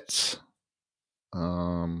Nets.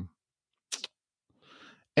 And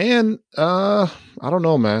I don't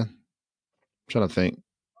know, man. I'm trying to think.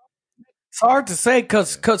 It's hard to say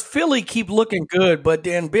because Philly keep looking good, but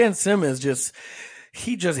then Ben Simmons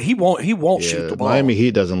he won't shoot the ball. Miami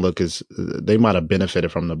Heat doesn't look as they might have benefited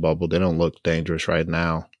from the bubble. They don't look dangerous right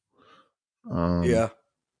now. Yeah,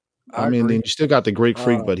 I mean, then you still got the Greek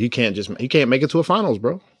Freak, but he can't make it to a finals,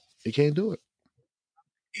 bro. He can't do it.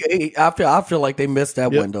 I feel like they missed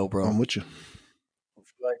that window, bro. I'm with you. I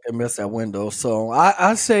feel like they missed that window. So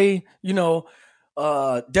I say,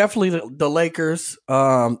 definitely the Lakers.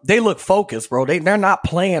 They look focused, bro. They're not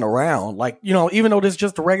playing around. Like, even though this is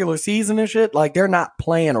just a regular season and shit, like they're not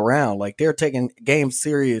playing around. Like they're taking games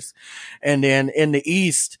serious. And then in the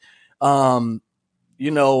East, like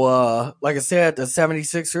I said, the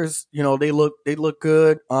 76ers, they look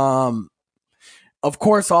good. Of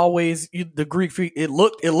course, always the Greek Freak, it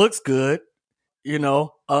looks good,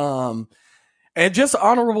 and just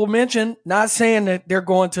honorable mention, not saying that they're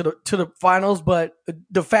going to the finals, but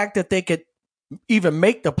the fact that they could even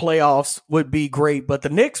make the playoffs would be great. But the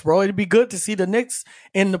Knicks, bro, it'd be good to see the Knicks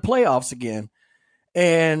in the playoffs again.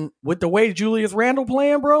 And with the way Julius Randle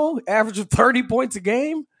playing, bro, averaging 30 points a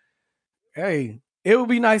game, hey, it would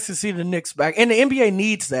be nice to see the Knicks back. And the NBA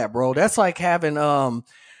needs that, bro. That's like having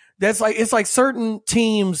it's like certain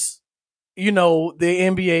teams, the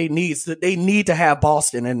NBA needs that they need to have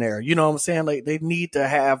Boston in there. You know what I'm saying? Like they need to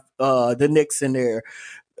have the Knicks in there,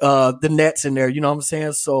 the Nets in there. You know what I'm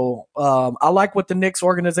saying? So I like what the Knicks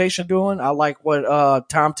organization doing. I like what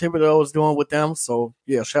Tom Thibodeau is doing with them. So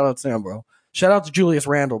yeah, shout out to them, bro. Shout out to Julius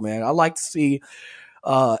Randle, man. I like to see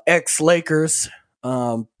ex Lakers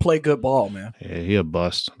play good ball, man. Yeah, he a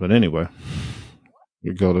bust. But anyway.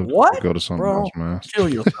 You go to something else, man. Kill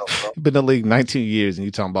yourself, bro. You've been in the league 19 years, and you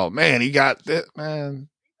talking about, man, he got that, man.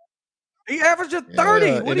 He averaged 30.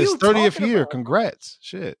 Yeah, what in are his you 30th year. about? Congrats,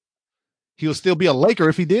 shit. He'll still be a Laker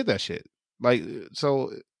if he did that shit. Like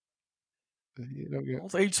so.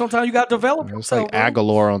 Sometimes you got to develop. It's like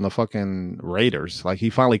Aguilar on the fucking Raiders. Like he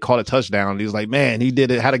finally caught a touchdown. And he's like, man, he did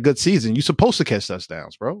it. Had a good season. You supposed to catch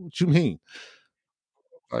touchdowns, bro. What you mean?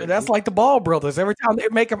 Like, that's like the Ball brothers. Every time they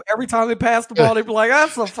pass the ball, they be like,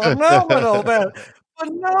 "That's a phenomenal, man,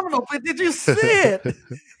 phenomenal." But did you see it?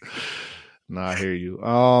 No, I hear you.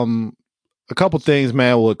 A couple things,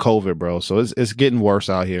 man, with COVID, bro. So it's getting worse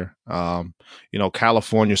out here.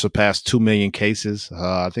 California surpassed 2 million cases.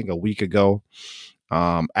 I think a week ago.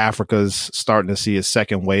 Africa's starting to see a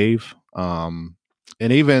second wave. And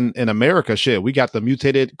even in America, shit, we got the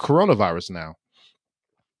mutated coronavirus now.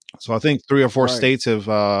 So I think 3 or 4 states have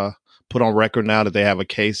put on record now that they have a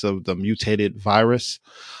case of the mutated virus.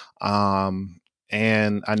 And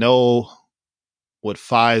I know with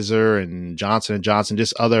Pfizer and Johnson & Johnson,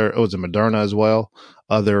 just it was a Moderna as well,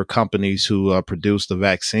 other companies who produce the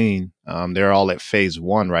vaccine, they're all at phase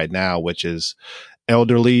 1 right now, which is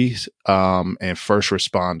elderly and first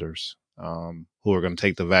responders who are going to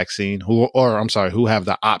take the vaccine, who have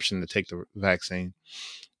the option to take the vaccine.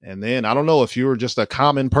 And then I don't know if you're just a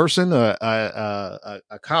common person, a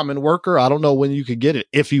common worker. I don't know when you could get it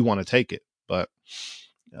if you want to take it. But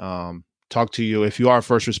talk to you if you are a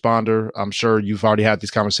first responder. I'm sure you've already had these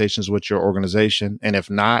conversations with your organization, and if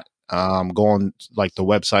not, go on like the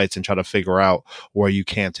websites and try to figure out where you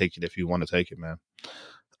can take it if you want to take it, man.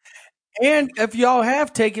 And if y'all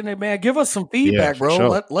have taken it, man, give us some feedback, bro.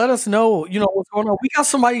 Sure. Let us know, what's going on. We got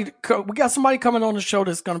somebody coming on the show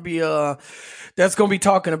that's going to be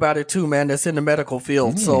talking about it too, man. That's in the medical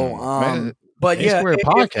field. So, man, but A-Square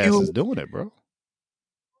Podcast is doing it, bro.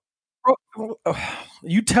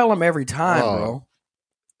 You tell them every time, bro.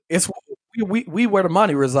 It's we where the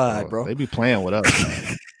money reside, bro. They be playing with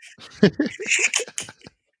us.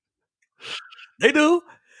 They do.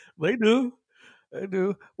 They do.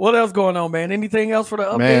 What else going on, man? Anything else for the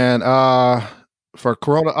update? Man, for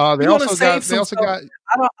Corona, they also got.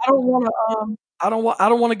 I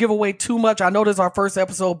don't want to give away too much. I know this is our first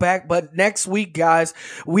episode back, but next week, guys,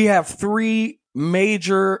 we have 2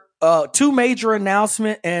 major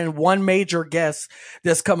announcement and 1 major guest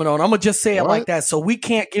that's coming on. I'm gonna just say it like that, so we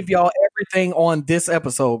can't give y'all everything on this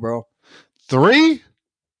episode, bro. 3?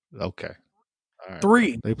 Okay. All right.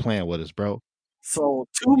 3. They playing with us, bro. So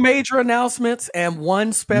 2 major announcements and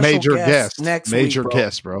 1 special Major guest guest. next Major week, bro.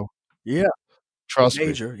 guest, bro. Yeah. Trust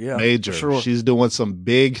Major, me. yeah. Major. For sure. She's doing some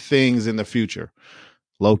big things in the future.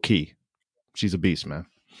 Low key. She's a beast, man.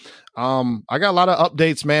 I got a lot of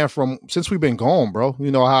updates, man, from since we've been gone, bro. You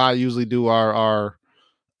know how I usually do our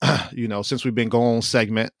since we've been gone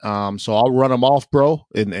segment. So I'll run them off, bro,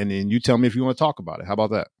 and you tell me if you want to talk about it. How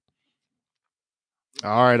about that?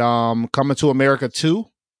 All right. Coming to America 2,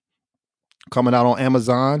 coming out on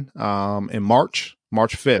Amazon in March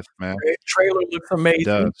 5th, man. Trailer looks amazing. It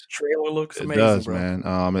does. Trailer looks It amazing, does, bro. man.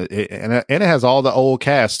 And it has all the old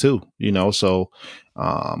cast too, so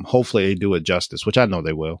hopefully they do it justice, which I know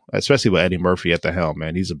they will, especially with Eddie Murphy at the helm,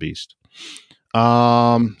 man. He's a beast.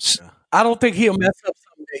 I don't think he'll mess up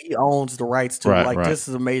something that he owns the rights to. Right. This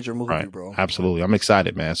is a major movie, bro. Absolutely. I'm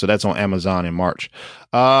excited, man. So that's on Amazon in March.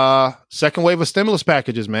 Second wave of stimulus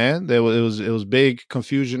packages, man. It was big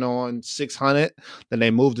confusion on 600. Then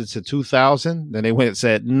they moved it to 2,000. Then they went and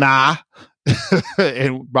said, nah,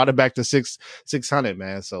 and brought it back to 600,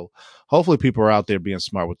 man. So hopefully people are out there being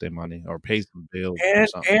smart with their money or pay some bills.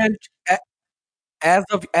 And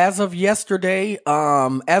as of yesterday,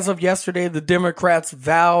 the Democrats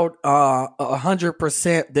vowed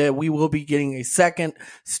 100% that we will be getting a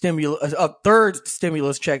third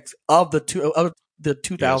stimulus check of the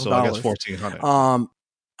 $2,000. So I guess 1,400.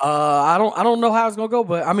 I don't know how it's gonna go,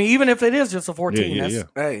 but I mean, even if it is just a 14,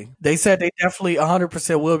 hey, they said they definitely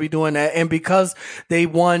 100% will be doing that, and because they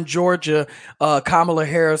won Georgia, Kamala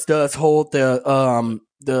Harris does hold the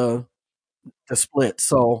split.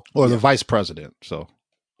 So the vice president. So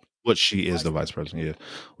what she is the vice president. Yeah.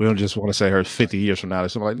 We don't just want to say her 50 years from now.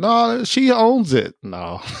 Something like, no, she owns it.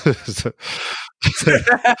 No.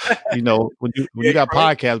 When you got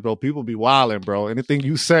podcasts, bro, people be wilding, bro. Anything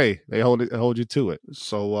you say, they hold you to it.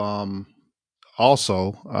 So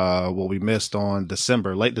also what we missed on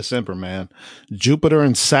late December, man, Jupiter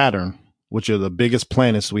and Saturn, which are the biggest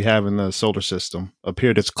planets we have in the solar system,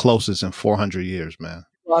 appeared its closest in 400 years, man.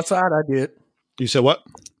 Outside, I did. You said what?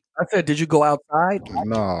 I said, did you go outside?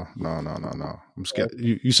 No. I'm scared.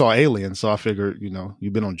 You saw Aliens, so I figured,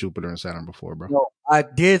 you've been on Jupiter and Saturn before, bro. No, I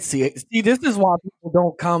did see it. See, this is why people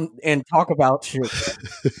don't come and talk about shit.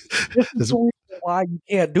 This is the reason why you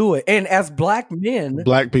can't do it. And as black men,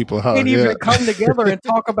 black people, can't even come together and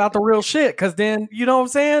talk about the real shit. Because then, you know what I'm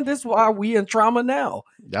saying? This is why we in trauma now.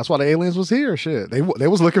 That's why the aliens was here. Shit, they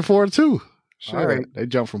was looking for it too. Shit, all right. They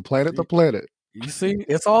jumped from planet to planet. You see,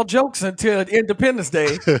 it's all jokes until Independence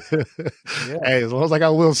Day. Hey, as long as I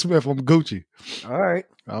got Will Smith, I'm Gucci. All right.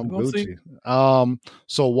 I'm Gucci.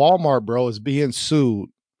 So Walmart, bro, is being sued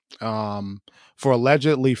for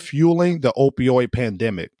allegedly fueling the opioid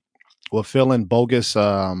pandemic with filling bogus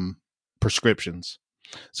prescriptions.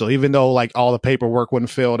 So even though like all the paperwork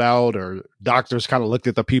wasn't filled out or doctors kind of looked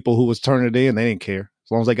at the people who was turning it in, they didn't care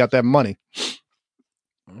as long as they got that money.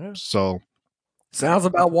 Yeah. So sounds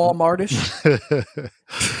about Walmartish.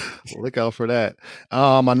 Look out for that.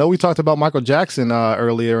 I know we talked about Michael Jackson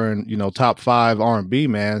earlier and top 5 R&B,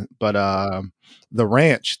 man, but the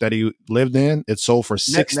ranch that he lived in, it sold for it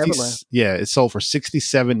sold for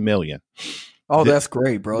 $67 million. Oh, that's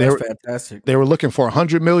great, bro. That's fantastic. They were looking for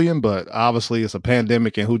 $100 million, but obviously it's a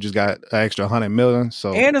pandemic and who just got an extra $100 million.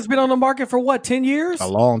 So and it's been on the market for what, 10 years? A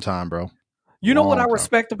long time, bro. You know what I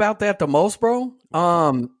respect about that the most, bro?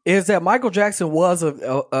 Is that Michael Jackson was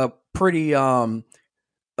a pretty I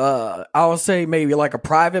would say maybe like a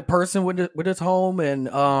private person with his home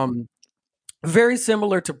and very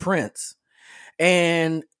similar to Prince.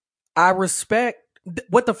 And I respect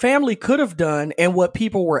what the family could have done and what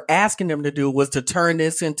people were asking them to do was to turn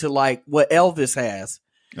this into like what Elvis has.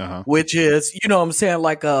 Which is, you know what I'm saying,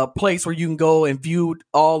 like a place where you can go and view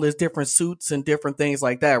all his different suits and different things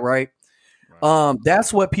like that, right?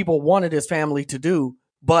 That's what people wanted his family to do,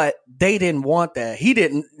 but they didn't want that. He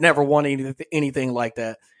never wanted anything like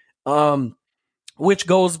that. Which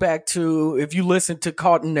goes back to, if you listen to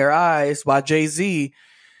Caught in Their Eyes by Jay-Z,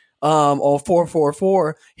 on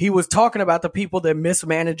 444, he was talking about the people that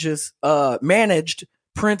managed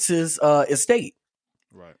Prince's estate.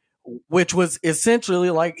 Right. Which was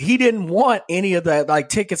essentially like, he didn't want any of that, like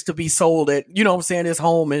tickets to be sold at, you know what I'm saying, his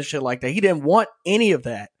home and shit like that. He didn't want any of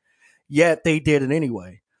that. Yet they did it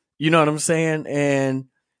anyway. You know what I'm saying? And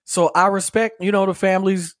so I respect,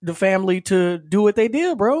 the family to do what they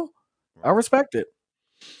did, bro. I respect it.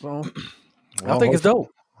 So I think it's dope.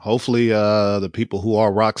 hopefully the people who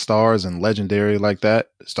are rock stars and legendary like that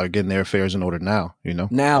start getting their affairs in order now,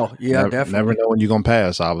 Now, yeah, definitely. Never know when you're gonna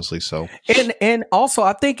pass, obviously. So and also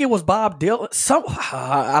I think it was Bob Dylan.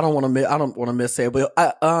 I don't want to miss it, but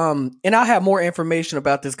and I have more information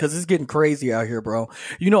about this because it's getting crazy out here, bro.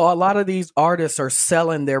 A lot of these artists are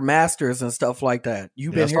selling their masters and stuff like that.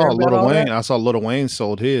 You've been hearing about all that? I saw Lil Wayne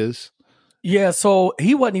sold his. Yeah, so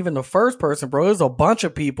he wasn't even the first person, bro. There's a bunch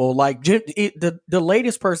of people. Like the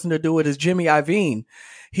latest person to do it is Jimmy Iovine.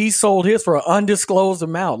 He sold his for an undisclosed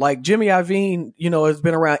amount. Like Jimmy Iovine, has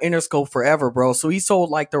been around Interscope forever, bro. So he sold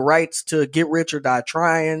like the rights to Get Rich or Die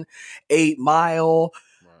Trying, 8 Mile,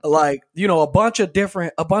 like a bunch of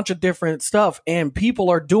different stuff. And people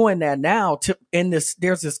are doing that now.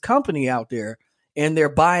 There's this company out there, and they're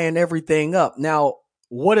buying everything up. Now,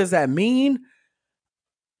 what does that mean?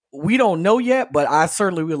 We don't know yet, but I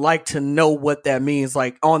certainly would like to know what that means,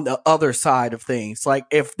 like on the other side of things. Like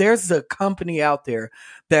if there's a company out there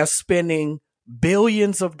that's spending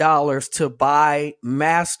billions of dollars to buy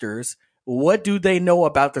masters, what do they know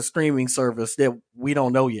about the streaming service that we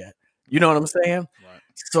don't know yet? You know what I'm saying? Right.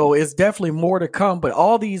 So it's definitely more to come, but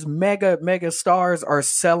all these mega stars are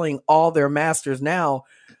selling all their masters now.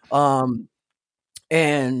 And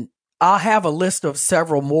I'll have a list of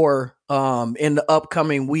several more in the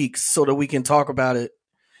upcoming weeks so that we can talk about it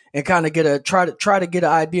and kind of try to get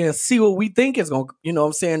an idea and see what we think is going,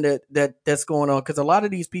 that's going on. Cause a lot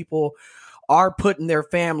of these people are putting their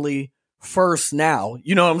family first now.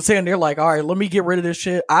 You know what I'm saying? They're like, all right, let me get rid of this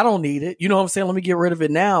shit. I don't need it. You know what I'm saying? Let me get rid of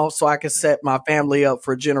it now so I can set my family up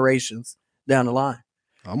for generations down the line.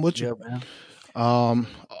 I'm with you. Yeah, man.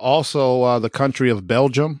 Also, the country of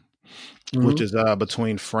Belgium, which is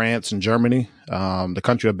between France and Germany, the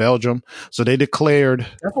country of Belgium. So they declared...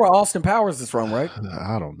 That's where Austin Powers is from, right?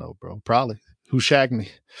 I don't know, bro. Probably. Who shagged me?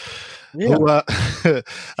 Yeah.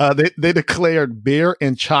 They declared beer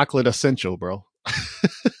and chocolate essential, bro.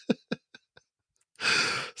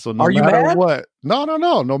 So no Are you matter mad? what... No.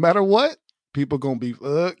 No matter what, people going to be...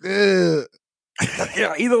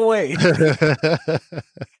 Yeah, either way.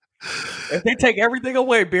 If they take everything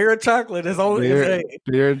away, beer and chocolate is only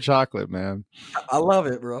beer and chocolate, man. I love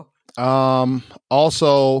it, bro.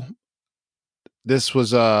 Also, this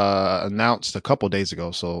was announced a couple days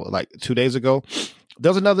ago, so like 2 days ago.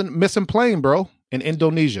 There's another missing plane, bro, in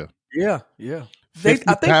Indonesia. Yeah. 50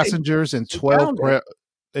 passengers and 12.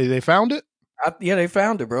 They found it? Yeah, they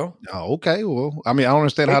found it, bro. Oh, okay. Well, I mean, I don't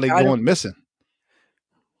understand how they going missing.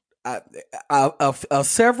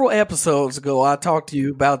 Several episodes ago, I talked to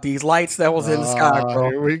you about these lights that was in the sky,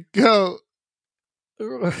 bro. Here we go.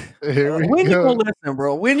 When you gonna listen,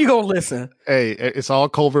 bro? When you gonna listen? Hey, it's all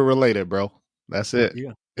COVID related, bro. That's it.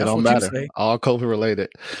 Yeah, it don't matter. All COVID related.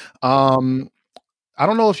 I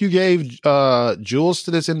don't know if you gave jewels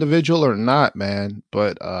to this individual or not, man.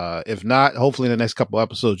 But if not, hopefully in the next couple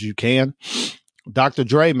episodes you can. Dr.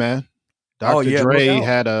 Dre, man. Dr. Dre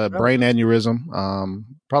had a brain aneurysm.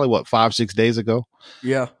 Probably 5-6 days ago.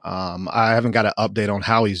 Yeah. I haven't got an update on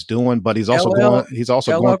how he's doing, but he's also going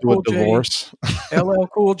through a divorce. LL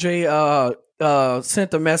Cool J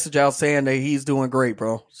sent a message out saying that he's doing great,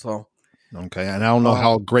 bro. So okay, and I don't know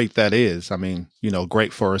how great that is. I mean,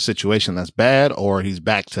 great for a situation that's bad, or he's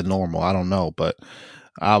back to normal. I don't know, but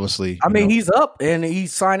obviously, I mean, he's up and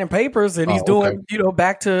he's signing papers and he's doing,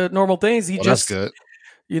 back to normal things. That's good.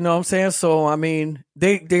 You know what I'm saying? So, I mean,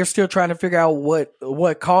 they're still trying to figure out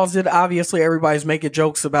what caused it. Obviously, everybody's making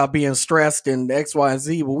jokes about being stressed and X, Y, and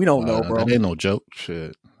Z, but we don't know, bro. That ain't no joke.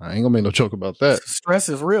 Shit. I ain't gonna make no joke about that. Stress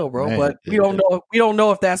is real, bro. Man, but we don't know. We don't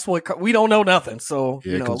know if that's we don't know nothing. So,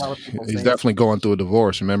 a lot of people he's definitely going through a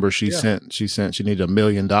divorce. Remember, she needed $1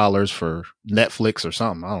 million for Netflix or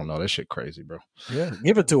something. I don't know. That shit crazy, bro. Yeah.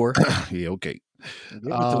 Give it to her. Yeah. Okay. Give it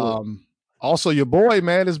to her. Also, your boy,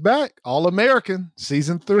 man, is back. All American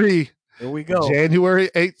season 3. Here we go. January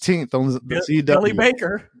 18th on the CW. Billy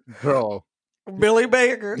Baker. Bro. Billy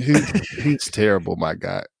Baker. He's terrible, my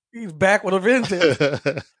guy. He's back with a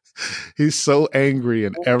vengeance. He's so angry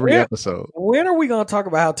in every episode. When are we going to talk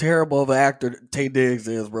about how terrible of an actor Taye Diggs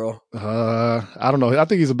is, bro? I don't know. I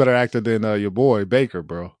think he's a better actor than your boy, Baker,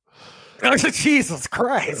 bro. Jesus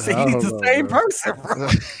Christ. He's the same person, bro.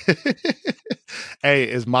 Hey,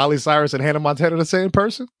 is Miley Cyrus and Hannah Montana the same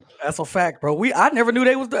person? That's a fact, bro. I never knew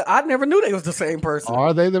they was the same person.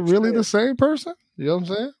 Are they really the same person? You know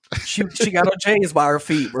what I'm saying? She got her J's by her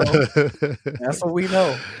feet, bro. That's what we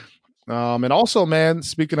know. And also, man,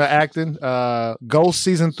 speaking of acting, Ghost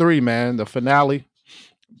season 3, man, the finale.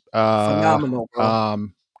 Phenomenal, bro.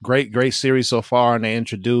 Great series so far, and they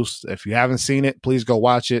introduced. If you haven't seen it, please go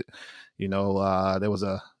watch it. There was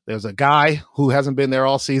a There's a guy who hasn't been there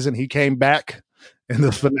all season. He came back in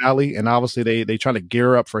the finale, and obviously they trying to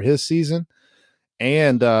gear up for his season.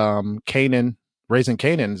 And Kanan, Raising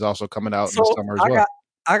Kanan is also coming out this summer as well.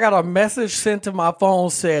 I got a message sent to my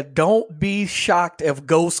phone said, "Don't be shocked if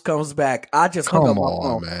Ghost comes back." I just hung up my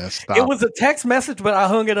phone. Man. Stop it was a text message, but I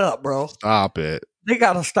hung it up, bro. Stop it. They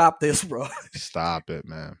gotta stop this, bro. Stop it,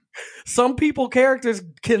 man. Some characters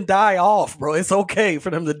can die off, bro. It's okay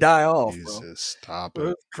for them to die off, Jesus, bro. stop it.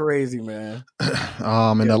 It's crazy, man.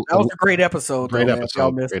 And that was a great episode. Great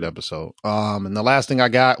episode. And the last thing I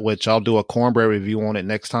got, which I'll do a cornbread review on it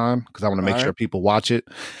next time because I want to make sure people watch it,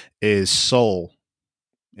 is Soul.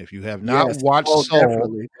 If you have not watched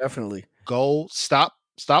Soul, definitely go stop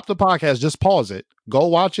the podcast, just pause it, go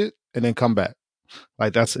watch it, and then come back.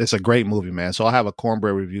 Like it's a great movie, man. So I'll have a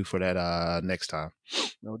cornbread review for that next time.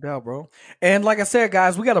 No doubt, bro. And like I said,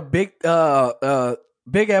 guys, we got a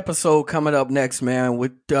big episode coming up next, man,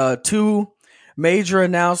 with 2 major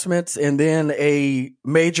announcements and then a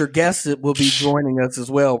major guest that will be joining us as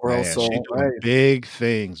well, bro. Man, so big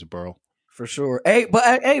things, bro. For sure. Hey,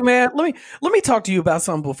 man, let me talk to you about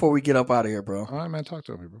something before we get up out of here, bro. All right, man, talk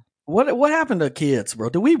to me, bro. What happened to kids, bro?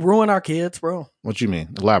 Did we ruin our kids, bro? What you mean?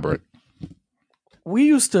 Elaborate. We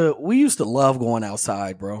used to love going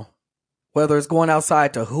outside, bro. Whether it's going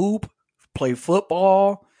outside to hoop, play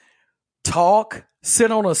football, talk,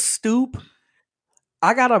 sit on a stoop.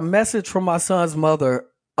 I got a message from my son's mother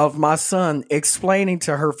of my son explaining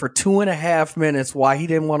to her for 2.5 minutes why he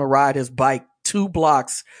didn't want to ride his bike 2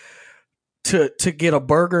 blocks to get a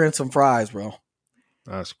burger and some fries, bro.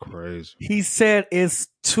 That's crazy. He said it's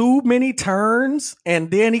too many turns, and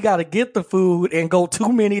then he got to get the food and go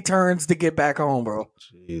too many turns to get back home, bro.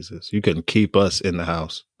 Jesus, you couldn't keep us in the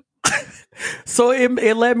house. So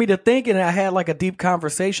it led me to thinking. I had like a deep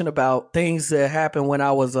conversation about things that happened when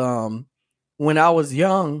I was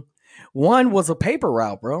young. One was a paper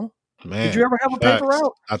route, bro. Man, did you ever have a paper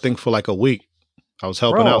route? I think for like a week, I was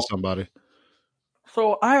helping out somebody.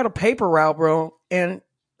 So I had a paper route, bro, and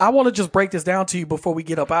I want to just break this down to you before we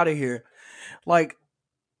get up out of here. Like,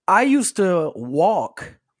 I used to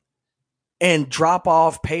walk and drop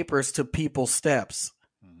off papers to people's steps.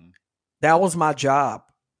 Mm-hmm. That was my job.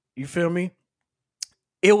 You feel me?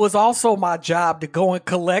 It was also my job to go and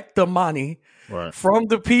collect the money from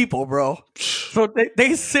the people, bro. So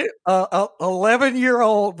they sit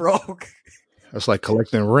 11-year-old, bro. That's like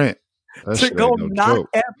collecting rent. To go knock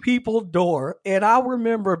at people's door. And I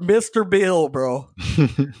remember Mr. Bill, bro.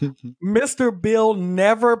 Mr. Bill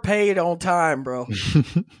never paid on time, bro.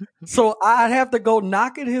 So I'd have to go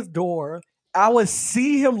knock at his door. I would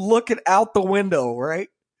see him looking out the window, right?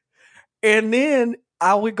 And then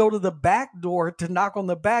I would go to the back door to knock on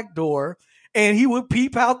the back door, and he would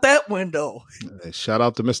peep out that window. Hey, shout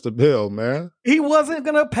out to Mr. Bill, man. He wasn't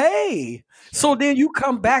gonna pay. So then you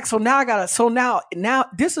come back. So now now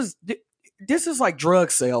this is like drug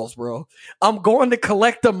sales, bro. I'm going to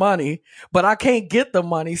collect the money, but I can't get the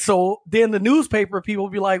money. So then the newspaper people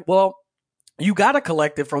be like, well, you got to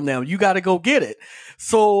collect it from them. You got to go get it.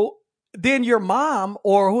 So then your mom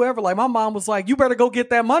or whoever, like my mom was like, you better go get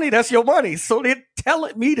that money. That's your money. So they're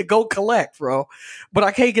telling me to go collect, bro. But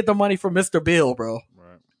I can't get the money from Mr. Bill, bro.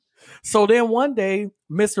 Right. So then one day,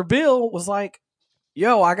 Mr. Bill was like,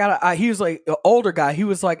 yo, he was like an older guy. He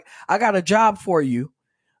was like, I got a job for you.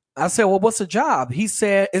 I said, well, what's the job? He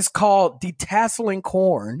said, it's called detasseling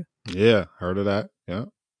corn. Yeah, heard of that. Yeah.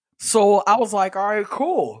 So I was like, all right,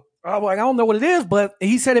 cool. I'm like, I don't know what it is, but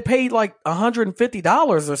he said it paid like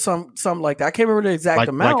 $150 or something like that. I can't remember the exact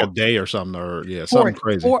amount. Like a day or something, or something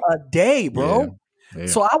crazy. For a day, bro. Yeah.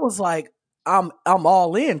 So I was like, I'm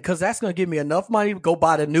all in because that's gonna give me enough money to go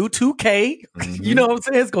buy the new 2K. Mm-hmm. You know what I'm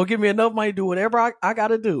saying? It's gonna give me enough money to do whatever I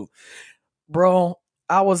gotta do. Bro,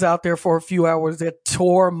 I was out there for a few hours that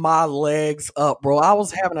tore my legs up, bro. I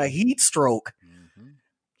was having a heat stroke.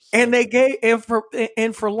 And they gave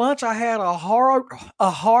and for lunch I had a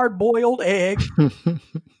hard boiled egg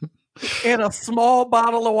and a small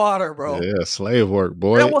bottle of water, bro. Yeah, slave work,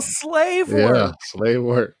 boy. That was slave work. Yeah, slave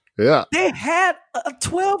work. Yeah. They had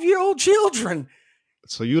 12-year-old children.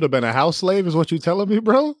 So you'd have been a house slave, is what you telling me,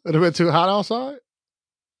 bro? It'd have been too hot outside.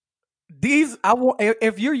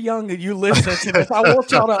 If you're young and you listen to this, I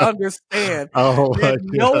want y'all to understand.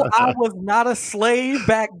 No, I was not a slave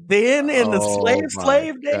back then in the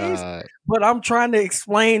slave days. But I'm trying to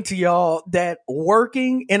explain to y'all that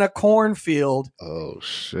working in a cornfield, oh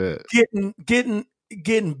shit,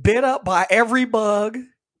 getting bit up by every bug.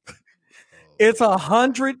 It's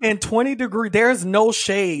 120 degrees. There's no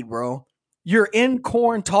shade, bro. You're in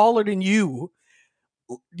corn taller than you.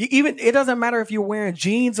 Even it doesn't matter if you're wearing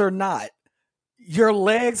jeans or not. your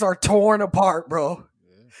legs are torn apart, bro.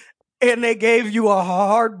 And they gave you a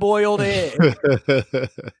hard-boiled egg.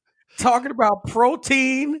 Talking about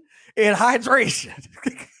protein and hydration.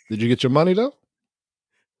 Did you get your money though?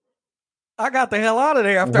 I got the hell out of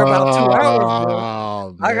there after about 2 hours, bro.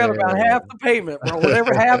 Oh, I got about half the payment, bro.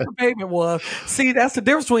 Whatever half the payment was. See, that's the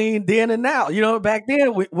difference between then and now. You know, back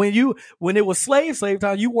then when it was slave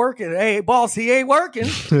time, you working. Hey, boss, he ain't working.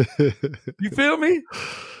 You feel me?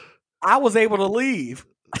 I was able to leave.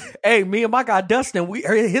 Hey, me and my guy Dustin,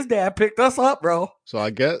 his dad picked us up, bro. So I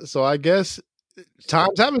guess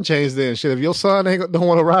times haven't changed then. Shit, if your son don't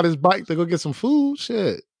want to ride his bike to go get some food,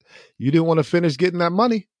 shit, you didn't want to finish getting that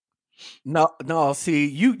money. No. See,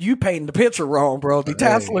 you painting the picture wrong, bro. The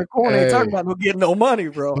Tassler Corner ain't talking about no getting no money,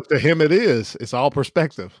 bro. To him, it is. It's all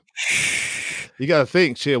perspective. You got to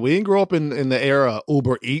think, shit. We didn't grow up in the era of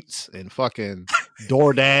Uber Eats and fucking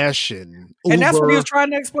DoorDash and Uber. And that's what he was trying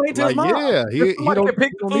to explain to his mom. Yeah, he don't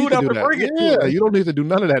pick the food up and bring it. Yeah, you don't need to do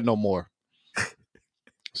none of that no more.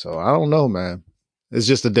 So I don't know, man. It's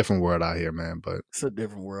just a different world out here, man. But it's a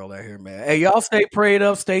different world out here, man. Hey, y'all stay prayed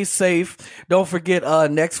up, stay safe. Don't forget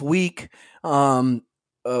next week,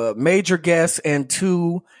 major guests and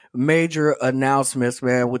 2 major announcements,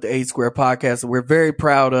 man, with the 8 Square podcast that we're very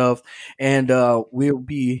proud of, and we'll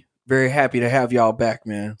be very happy to have y'all back,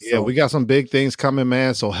 man. Yeah, we got some big things coming,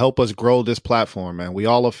 man. So help us grow this platform, man. We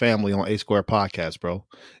all a family on 8 Square podcast, bro.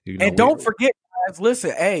 You know, and don't forget, guys,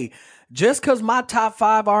 listen, hey, just because my top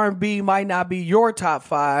 5 R&B might not be your top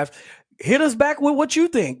 5, hit us back with what you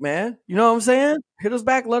think, man. You know what I'm saying? Hit us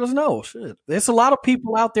back. Let us know. Shit. There's a lot of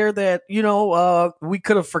people out there that, you know, we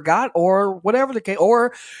could have forgot or whatever the case.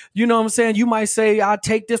 Or, you know what I'm saying? You might say, I'll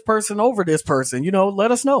take this person over this person. You know,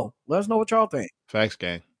 let us know. Let us know what y'all think. Facts,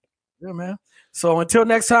 gang. Yeah, man. So until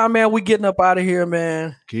next time, man, we getting up out of here,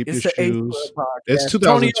 man. Keep your shoes. It's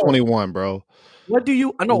 2021, bro. What do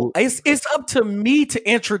you? I know it's up to me to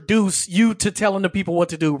introduce you to telling the people what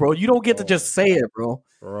to do, bro. You don't get to just say it, bro.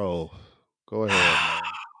 Bro, go ahead,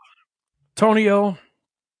 Tonio.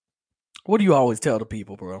 What do you always tell the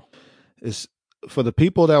people, bro? It's for the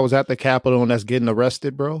people that was at the Capitol and that's getting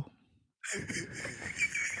arrested, bro.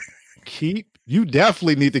 You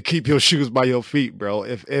definitely need to keep your shoes by your feet, bro.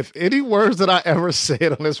 If any words that I ever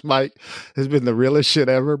said on this mic has been the realest shit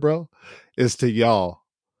ever, bro, is to y'all.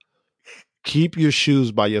 Keep your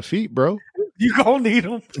shoes by your feet, bro. You gonna need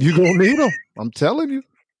them. You gonna need them. I'm telling you.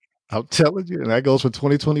 And that goes for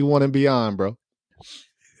 2021 and beyond, bro.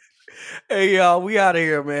 Hey, y'all, we out of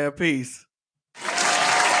here, man. Peace.